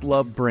most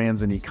loved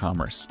brands in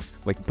e-commerce,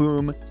 like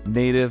Boom,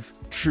 Native,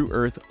 True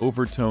Earth,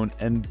 Overtone,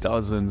 and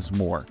dozens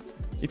more.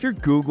 If your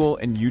Google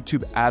and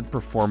YouTube ad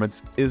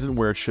performance isn't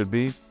where it should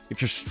be,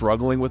 if you're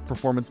struggling with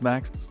Performance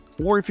Max,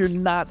 or if you're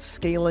not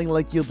scaling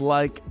like you'd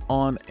like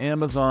on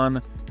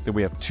Amazon, then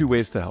we have 2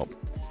 ways to help.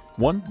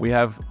 One, we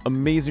have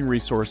amazing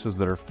resources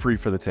that are free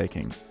for the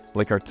taking,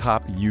 like our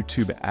top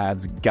YouTube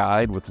ads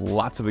guide with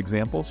lots of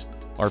examples,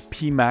 our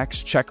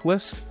PMax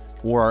checklist,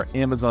 or our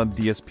Amazon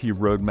DSP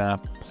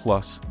roadmap,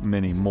 plus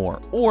many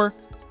more. Or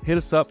hit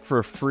us up for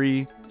a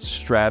free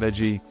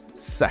strategy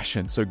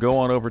session. So go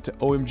on over to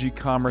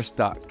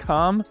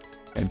omgcommerce.com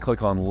and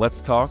click on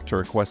Let's Talk to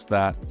request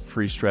that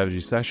free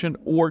strategy session,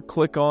 or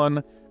click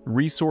on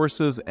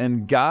Resources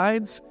and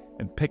Guides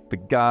and pick the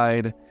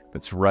guide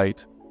that's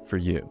right for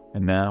you.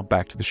 And now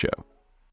back to the show.